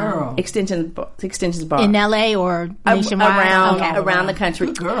 Wow. Girl. Extensions bar. In LA or nationwide? Around the country.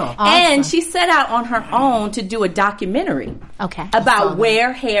 Good girl. And she set out on her own to do a documentary Okay. about where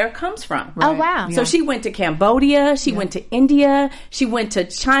hair comes from. Oh, wow. So she went to Cambodia, she went to India, she went to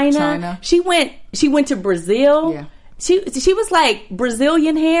China. She went to Brazil. Yeah. She was like,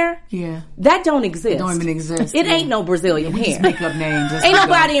 Brazilian hair? Yeah. That don't exist. Don't even exist. It ain't no Brazilian hair. Just make up names. Ain't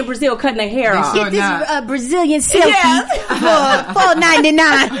nobody in Brazil cutting their hair off. sure This not. Brazilian silky Yes. for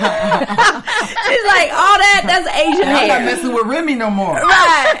 $4.99. She's like, all that's Asian I'm not hair. messing with Remy no more.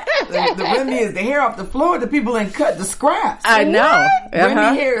 Right. The Remy is the hair off the floor. The people ain't cut the scraps. I know.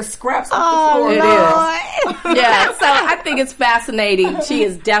 Remy hair is scraps off the floor. It Lord. Yeah, so I think it's fascinating. She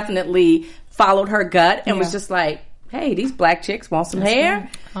has definitely followed her gut and was just like, hey, these black chicks want some hair.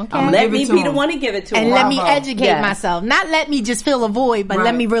 Okay. Let Give me it to be the them. one to give it to And them. let me Bravo. educate Yes. myself. Not let me just fill a void, but let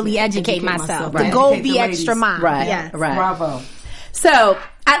Right. me really educate Educate myself. myself. To Right. go Educate the the extra ladies. mile. Right. Yes. Right. Bravo. So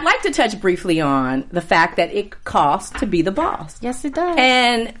I'd like to touch briefly on the fact that it costs to be the boss. Yes, it does.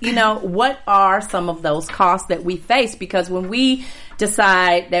 And, what are some of those costs that we face? Because when we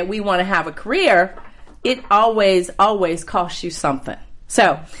decide that we want to have a career, it always costs you something.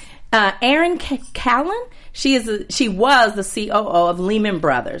 So, Erin Callan, she was the COO of Lehman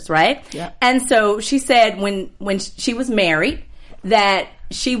Brothers, right? Yeah. And so she said when she was married, that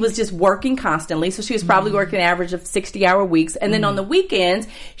she was just working constantly. So she was probably working an average of 60-hour weeks. And then on the weekends,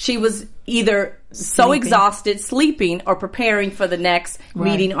 she was either so exhausted, sleeping, or preparing for the next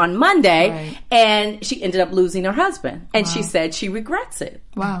meeting on Monday. Right. And she ended up losing her husband. And she said she regrets it.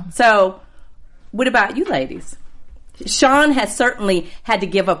 Wow. So what about you ladies? Sean has certainly had to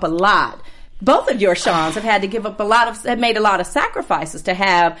give up a lot. Both of your Seans have had to give up have made a lot of sacrifices to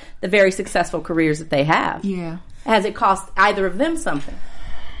have the very successful careers that they have. Yeah. Has it cost either of them something?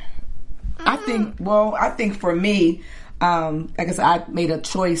 I think for me, like I said, I made a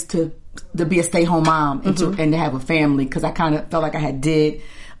choice to be a stay-home mom and to have a family, because I kind of felt like I did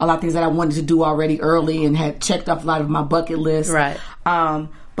a lot of things that I wanted to do already early and had checked off a lot of my bucket list. Right.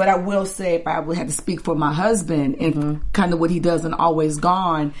 But I will say, if I would have to speak for my husband and kind of what he does and Always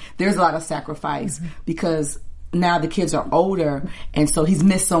Gone, there's a lot of sacrifice because now the kids are older, and so he's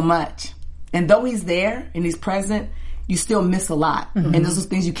missed so much. And though he's there and he's present, you still miss a lot. And those are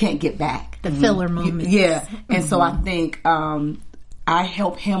things you can't get back. The filler moments. Yeah. And so I think I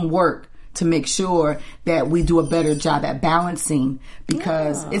help him work to make sure that we do a better job at balancing,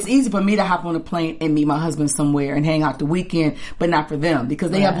 because it's easy for me to hop on a plane and meet my husband somewhere and hang out the weekend, but not for them,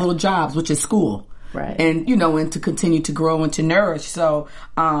 because they have little jobs, which is school. Right. And, and to continue to grow and to nourish. So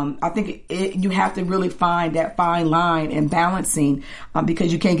I think you have to really find that fine line in balancing,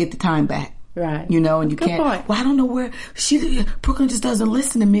 because you can't get the time back. Right. And you Good can't. point. Well, I don't know where Brooklyn just doesn't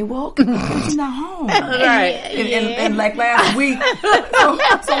listen to me. Well, she's not home. Right. And like last week,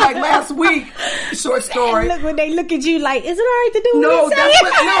 so like last week, short story. Look, when they look at you like, is it all right to do No, what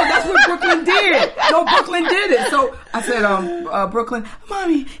that's what Brooklyn did. No, Brooklyn did it. So I said, Brooklyn,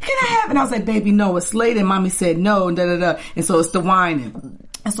 Mommy, can I have it? And I was like, baby, no, it's late. And Mommy said no, and da-da-da. And so it's the whining.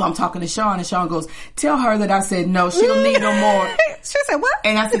 And so I'm talking to Sean, and Sean goes, tell her that I said no, she don't need no more. She said, what?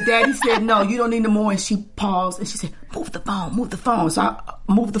 And I said, Daddy said no, you don't need no more. And she paused, and she said, move the phone. So I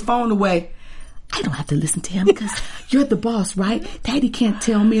moved the phone away. I don't have to listen to him because you're the boss, right? Daddy can't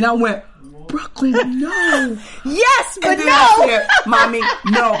tell me. And I went, Brooklyn, no. Yes, but And then no. I said, Mommy,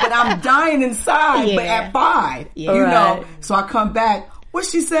 no, but I'm dying inside, but at 5, Right. So I come back. What'd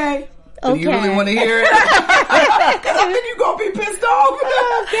she say? Do you Okay. really want to hear it? Because I think you're going to be pissed off.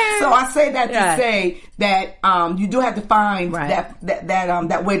 Okay. So I say that to say that you do have to find Right.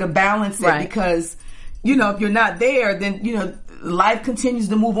 that way to balance it, Right. because, if you're not there, then, life continues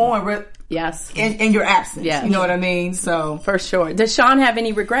to move on Yes. in your absence. Yes. You know what I mean? So For sure. Does Sean have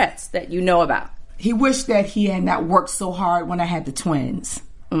any regrets that you know about? he wished that he had not worked so hard when I had the twins.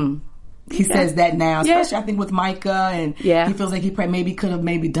 He says that now, especially I think with Micah, and he feels like he maybe could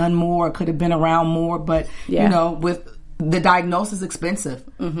have done more, could have been around more, but with the diagnosis expensive,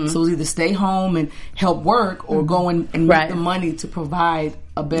 so it was either stay home and help work or go and make the money to provide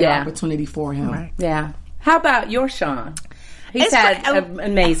a better opportunity for him. Right. Yeah. How about your Sean? He's had an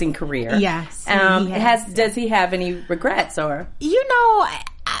amazing career. Yes, he has. Does he have any regrets or?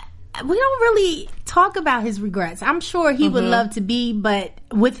 We don't really talk about his regrets. I'm sure he would love to be, but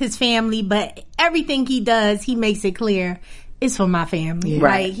with his family, but everything he does, he makes it clear it's for my family. Yeah.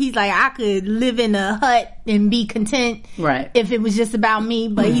 Right. Like, he's like, I could live in a hut and be content if it was just about me,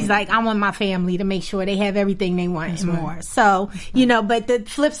 but he's like, I want my family to make sure they have everything they want and more. So, but the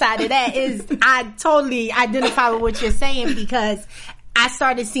flip side of that is I totally identify with what you're saying, because I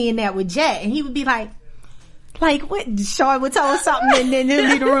started seeing that with Jet, and he would be like, what? Sean would tell us something, and then he'll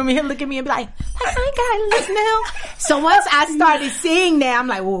leave the room, and he'll look at me and be like, I ain't gotta listen to him. So once I started seeing that, I'm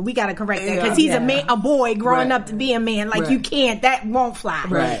like, well, we gotta correct that, because he's a boy growing up to be a man. Like, you can't, that won't fly.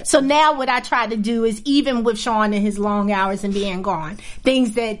 Right. So now what I try to do is, even with Sean and his long hours and being gone,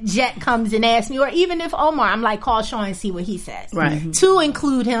 things that Jet comes and asks me, or even if Omar, I'm like, call Sean and see what he says. Right. To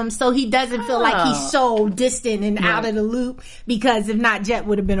include him, so he doesn't feel like he's so distant and out of the loop, because if not, Jet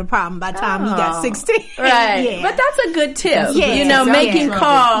would have been a problem by the time he got 16. Right. Yeah. But that's a good tip. Yeah. Making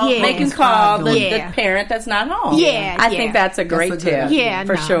call Yeah. the parent that's not home. Yeah. I think that's a great That's a good tip. idea.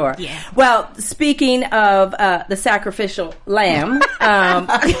 For Yeah, no. sure. Yeah. Well, speaking of the sacrificial lamb,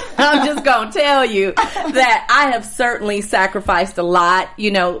 I'm just going to tell you that I have certainly sacrificed a lot.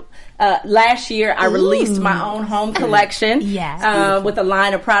 Last year I released my own home collection with a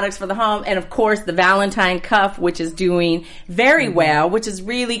line of products for the home, and of course the Valentine cuff, which is doing very well, which is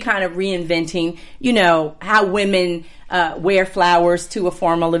really kind of reinventing, how women wear flowers to a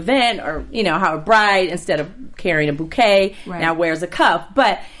formal event, or how a bride, instead of carrying a bouquet, now wears a cuff.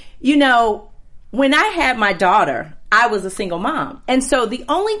 But when I had my daughter, I was a single mom, and so the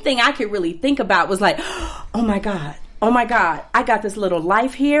only thing I could really think about was like, oh my God, I got this little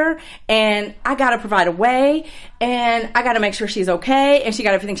life here, and I got to provide a way, and I got to make sure she's okay, and she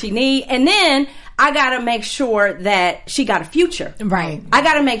got everything she needs. And then I got to make sure that she got a future. Right. I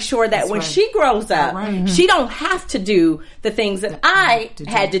got to make sure that when she grows up, she don't have to do the things that I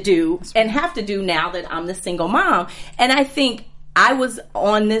had to do and have to do now that I'm the single mom. And I think I was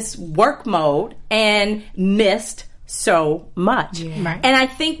on this work mode and missed so much. Yeah. Right. And I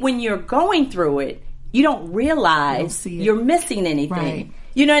think when you're going through it, you don't realize you're missing anything. Right.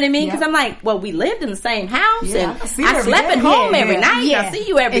 You know what I mean? Because I'm like, well, we lived in the same house, and I slept at home every night. Yeah. I see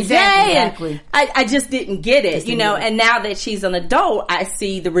you every day. And I just didn't get it, you know. And now that she's an adult, I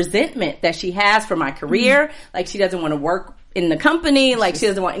see the resentment that she has for my career. Like, she doesn't want to work in the company. Like, she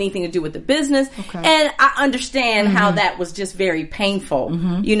doesn't want anything to do with the business. And I understand how that was just very painful,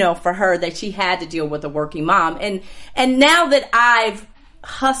 you know, for her, that she had to deal with a working mom. And now that I've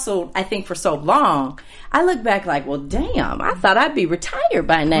hustled, I think, for so long, I look back like, well, damn, I thought I'd be retired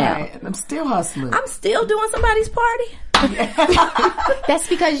by now. Right. I'm still hustling. I'm still doing somebody's party. That's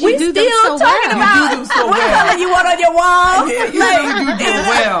because we do still them so talking well. about what color you want on your wall. Yeah, you really do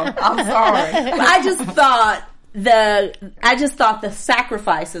well. I'm sorry. I just thought the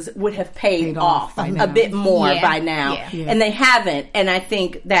sacrifices would have paid off a bit more by now. And they haven't. And I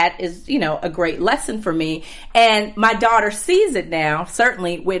think that is, you know, a great lesson for me. And my daughter sees it now,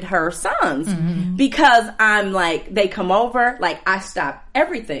 certainly with her sons, because I'm like, they come over, like, I stop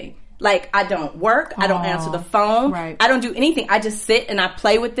everything. Like, I don't work. I don't answer the phone. Right. I don't do anything. I just sit and I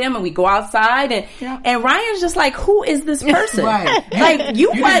play with them, and we go outside. And Ryan's just like, who is this person? Like, you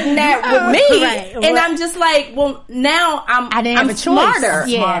wasn't there with me. And I'm just like, well, now I'm smarter.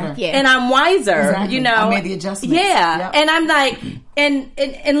 And I'm wiser, you know. I made the adjustments. And I'm like,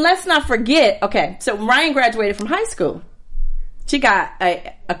 and let's not forget, okay, so Ryan graduated from high school. She got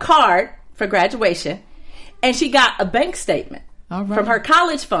a card for graduation, and she got a bank statement from her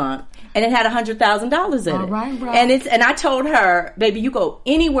college fund. And it had $100,000 in it. And I told her, baby, you go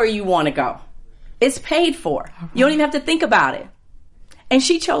anywhere you want to go. It's paid for. You don't even have to think about it. And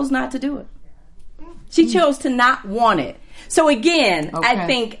she chose not to do it. She chose to not want it. So again, I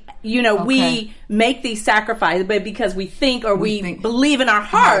think, you know, we make these sacrifices, but because we think, or we believe in our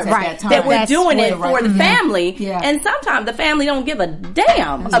heart that we're doing it for the family. And sometimes the family don't give a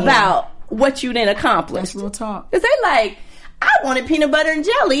damn about what you didn't accomplish. That's real talk. Because they like, I wanted peanut butter and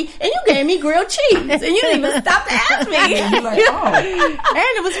jelly, and you gave me grilled cheese, and you didn't even stop to ask me. And you're like, and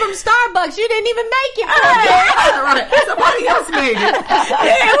it was from Starbucks. You didn't even make it. Somebody else made it.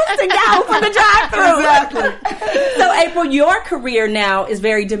 It was the guy from the drive-thru. Exactly. So, April, your career now is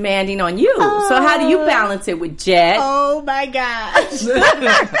very demanding on you. So how do you balance it with Jet? Oh my gosh!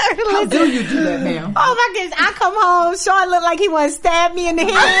 How do you do that now? Oh my goodness! I come home, Sean looked like he want to stab me in the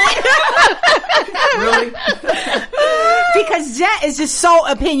head. Really? Because Jet is just so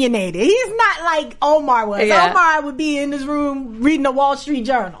opinionated. He's not like Omar was. Omar would be in his room reading the Wall Street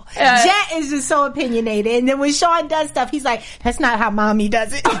Journal. Jet is just so opinionated. And then when Sean does stuff, he's like, that's not how mommy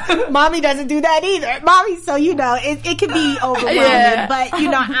does it. Mommy doesn't do that either. Mommy, so, you know, it can be overwhelming. But, you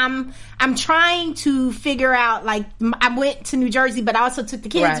know, I'm trying to figure out, like, I went to New Jersey, but I also took the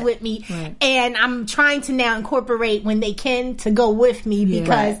kids with me. And I'm trying to now incorporate when they can to go with me,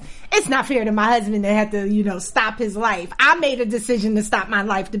 because it's not fair to my husband to have to, you know, stop his life. I made a decision to stop my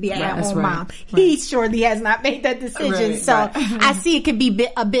life to be an at-home mom. He surely has not made that decision. I see it could be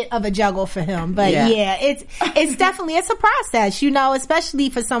a bit of a juggle for him. But it's definitely, it's a process, you know, especially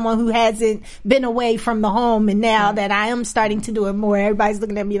for someone who hasn't been away from the home. And now that I am starting to do it more, everybody's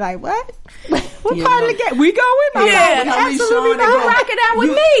looking at me like, what? What part of the game? We going? Absolutely not. Rock it out with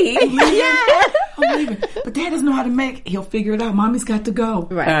me. I'm leaving. But Dad doesn't know how to make. He'll figure it out. Mommy's got to go.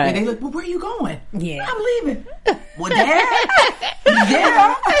 And they look, well, where are you going? I'm leaving. Well, Dad?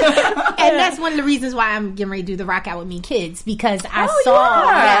 And that's one of the reasons why I'm getting ready to do the Rock Out With Me Kids, because I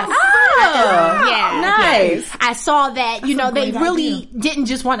saw nice. I saw that, you know, they really didn't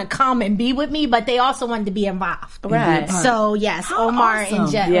just want to come and be with me, but they also wanted to be involved. So yes, Omar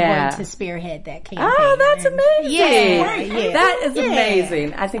and Jet are going to spearhead that campaign. Oh, that's amazing. That is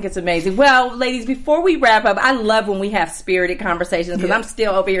amazing. I think it's amazing. Well, ladies, before we wrap up, I love when we have spirited conversations, because I'm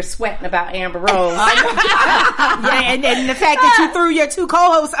still over here sweating about Amber Rose. And the fact that you threw your two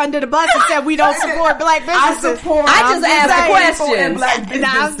co-hosts under the bus and said we don't support black businesses. I just asked a question. I just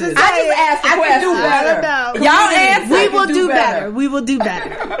asked a question. Y'all answer. We will do better. We will do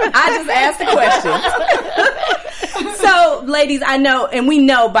better. I just asked a question. So, ladies, I know, and we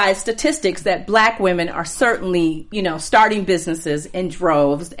know by statistics that black women are certainly, you know, starting businesses in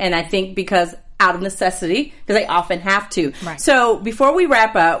droves. And I think because out of necessity, because they often have to. So before we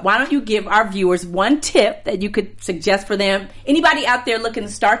wrap up, why don't you give our viewers one tip that you could suggest for them, anybody out there looking to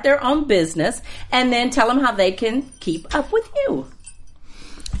start their own business, and then tell them how they can keep up with you.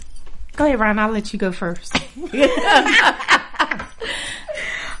 Go ahead, Ron. I'll let you go first.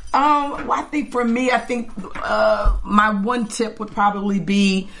 I think for me, my one tip would probably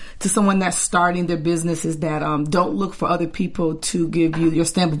be to someone that's starting their business is that don't look for other people to give you your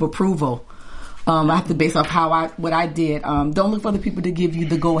stamp of approval. I have to base off what I did. Don't look for other people to give you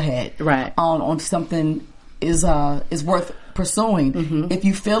the go ahead on something is worth pursuing. Mm-hmm. If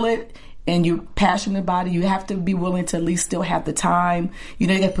you feel it and you're passionate about it, you have to be willing to at least still have the time. You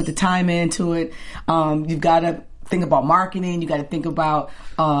got to put the time into it. You've got to think about marketing. You got to think about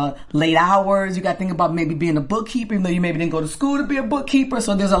late hours. You got to think about maybe being a bookkeeper, even though you maybe didn't go to school to be a bookkeeper.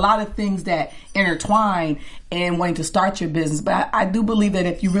 So there's a lot of things that intertwine in wanting to start your business. But I do believe that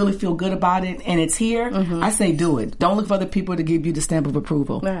if you really feel good about it and it's here, mm-hmm. I say do it. Don't look for other people to give you the stamp of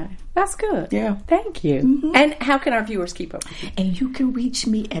approval. Right. That's good. Yeah. Thank you. Mm-hmm. And how can our viewers keep up with you? And you can reach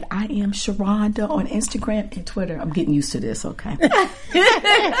me at I am Sharonda on Instagram and Twitter. I'm getting used to this, okay?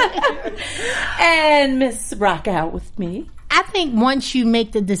 And Miss Rock Out with me. I think once you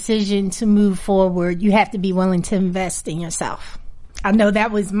make the decision to move forward, you have to be willing to invest in yourself. I know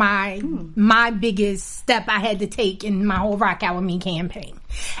that was my biggest step I had to take in my whole Rock Out With Me campaign.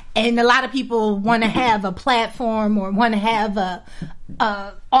 And a lot of people want to have a platform or want to have a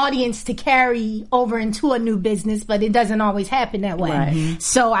audience to carry over into a new business, but it doesn't always happen that way. Right. Mm-hmm.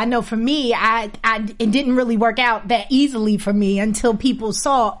 So I know for me, it didn't really work out that easily for me until people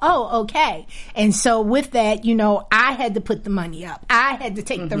saw, oh, okay. And so with that, I had to put the money up. I had to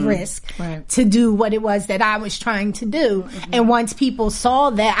take the risk to do what it was that I was trying to do. Mm-hmm. And once people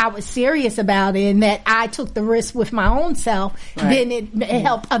saw that I was serious about it and that I took the risk with my own self, then it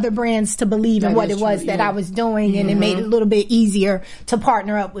helped other brands to believe in what it was that I was doing, and it made it a little bit easier to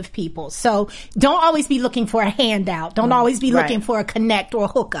partner up with people. So don't always be looking for a handout. Don't always be looking for a connect or a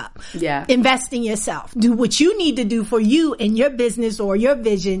hookup. Yeah. Invest in yourself. Do what you need to do for you and your business or your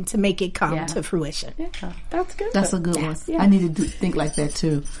vision to make it come to fruition. Yeah. That's good. That's a good one. Yeah. I need to think like that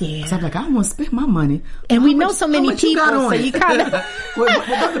too. Yeah. Because I'm like, I don't want to spend my money. And we know so many people, so you kind of...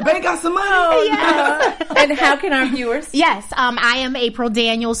 the bank got some money. And how can our viewers? Yes. I am April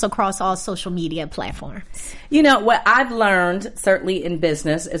Daniels across all social media platforms. What I've learned, certainly in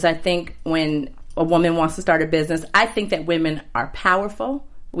business, is I think when a woman wants to start a business, I think that women are powerful,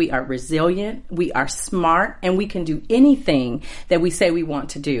 we are resilient, we are smart, and we can do anything that we say we want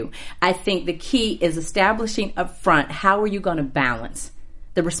to do. I think the key is establishing up front, how are you going to balance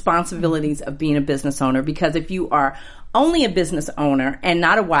the responsibilities of being a business owner? Because if you are only a business owner and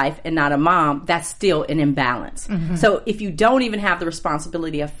not a wife and not a mom, that's still an imbalance. Mm-hmm. So if you don't even have the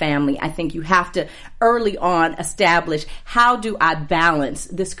responsibility of family, I think you have to early on establish, how do I balance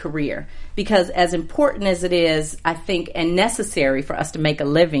this career? Because as important as it is, I think, and necessary for us to make a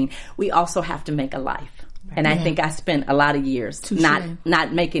living, we also have to make a life. And I think I spent a lot of years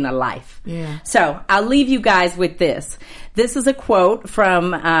not making a life. Yeah. So I'll leave you guys with this. This is a quote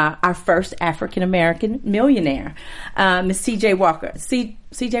from our first African-American millionaire, Miss C.J. Walker.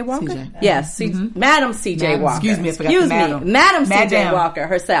 C.J. Walker? CJ. Yes. Madam C.J. Walker. Excuse me, I forgot Madam C.J. Walker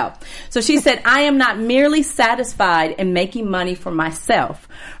herself. So she said, I am not merely satisfied in making money for myself,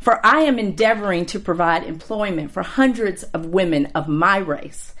 for I am endeavoring to provide employment for hundreds of women of my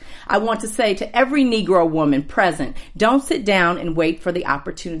race. I want to say to every Negro woman present, don't sit down and wait for the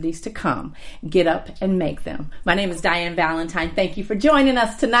opportunities to come. Get up and make them. My name is Diane Valentine. Thank you for joining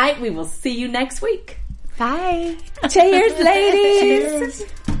us tonight. We will see you next week. Bye. Cheers, ladies.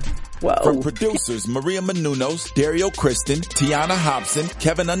 Cheers. Whoa. From producers Maria Menounos, Dario Kristen, Tiana Hobson,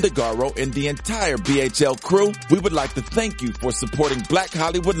 Kevin Undergaro, and the entire BHL crew, we would like to thank you for supporting Black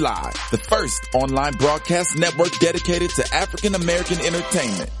Hollywood Live, the first online broadcast network dedicated to African American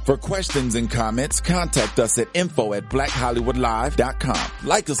entertainment. For questions and comments, contact us at info@blackhollywoodlive.com.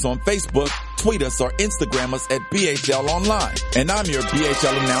 Like us on Facebook, tweet us, or Instagram us at BHL Online. And I'm your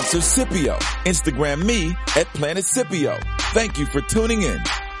BHL announcer, Scipio. Instagram me at Planet Scipio. Thank you for tuning in.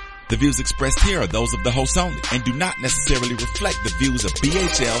 The views expressed here are those of the host only and do not necessarily reflect the views of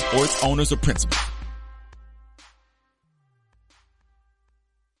BHL or its owners or principals.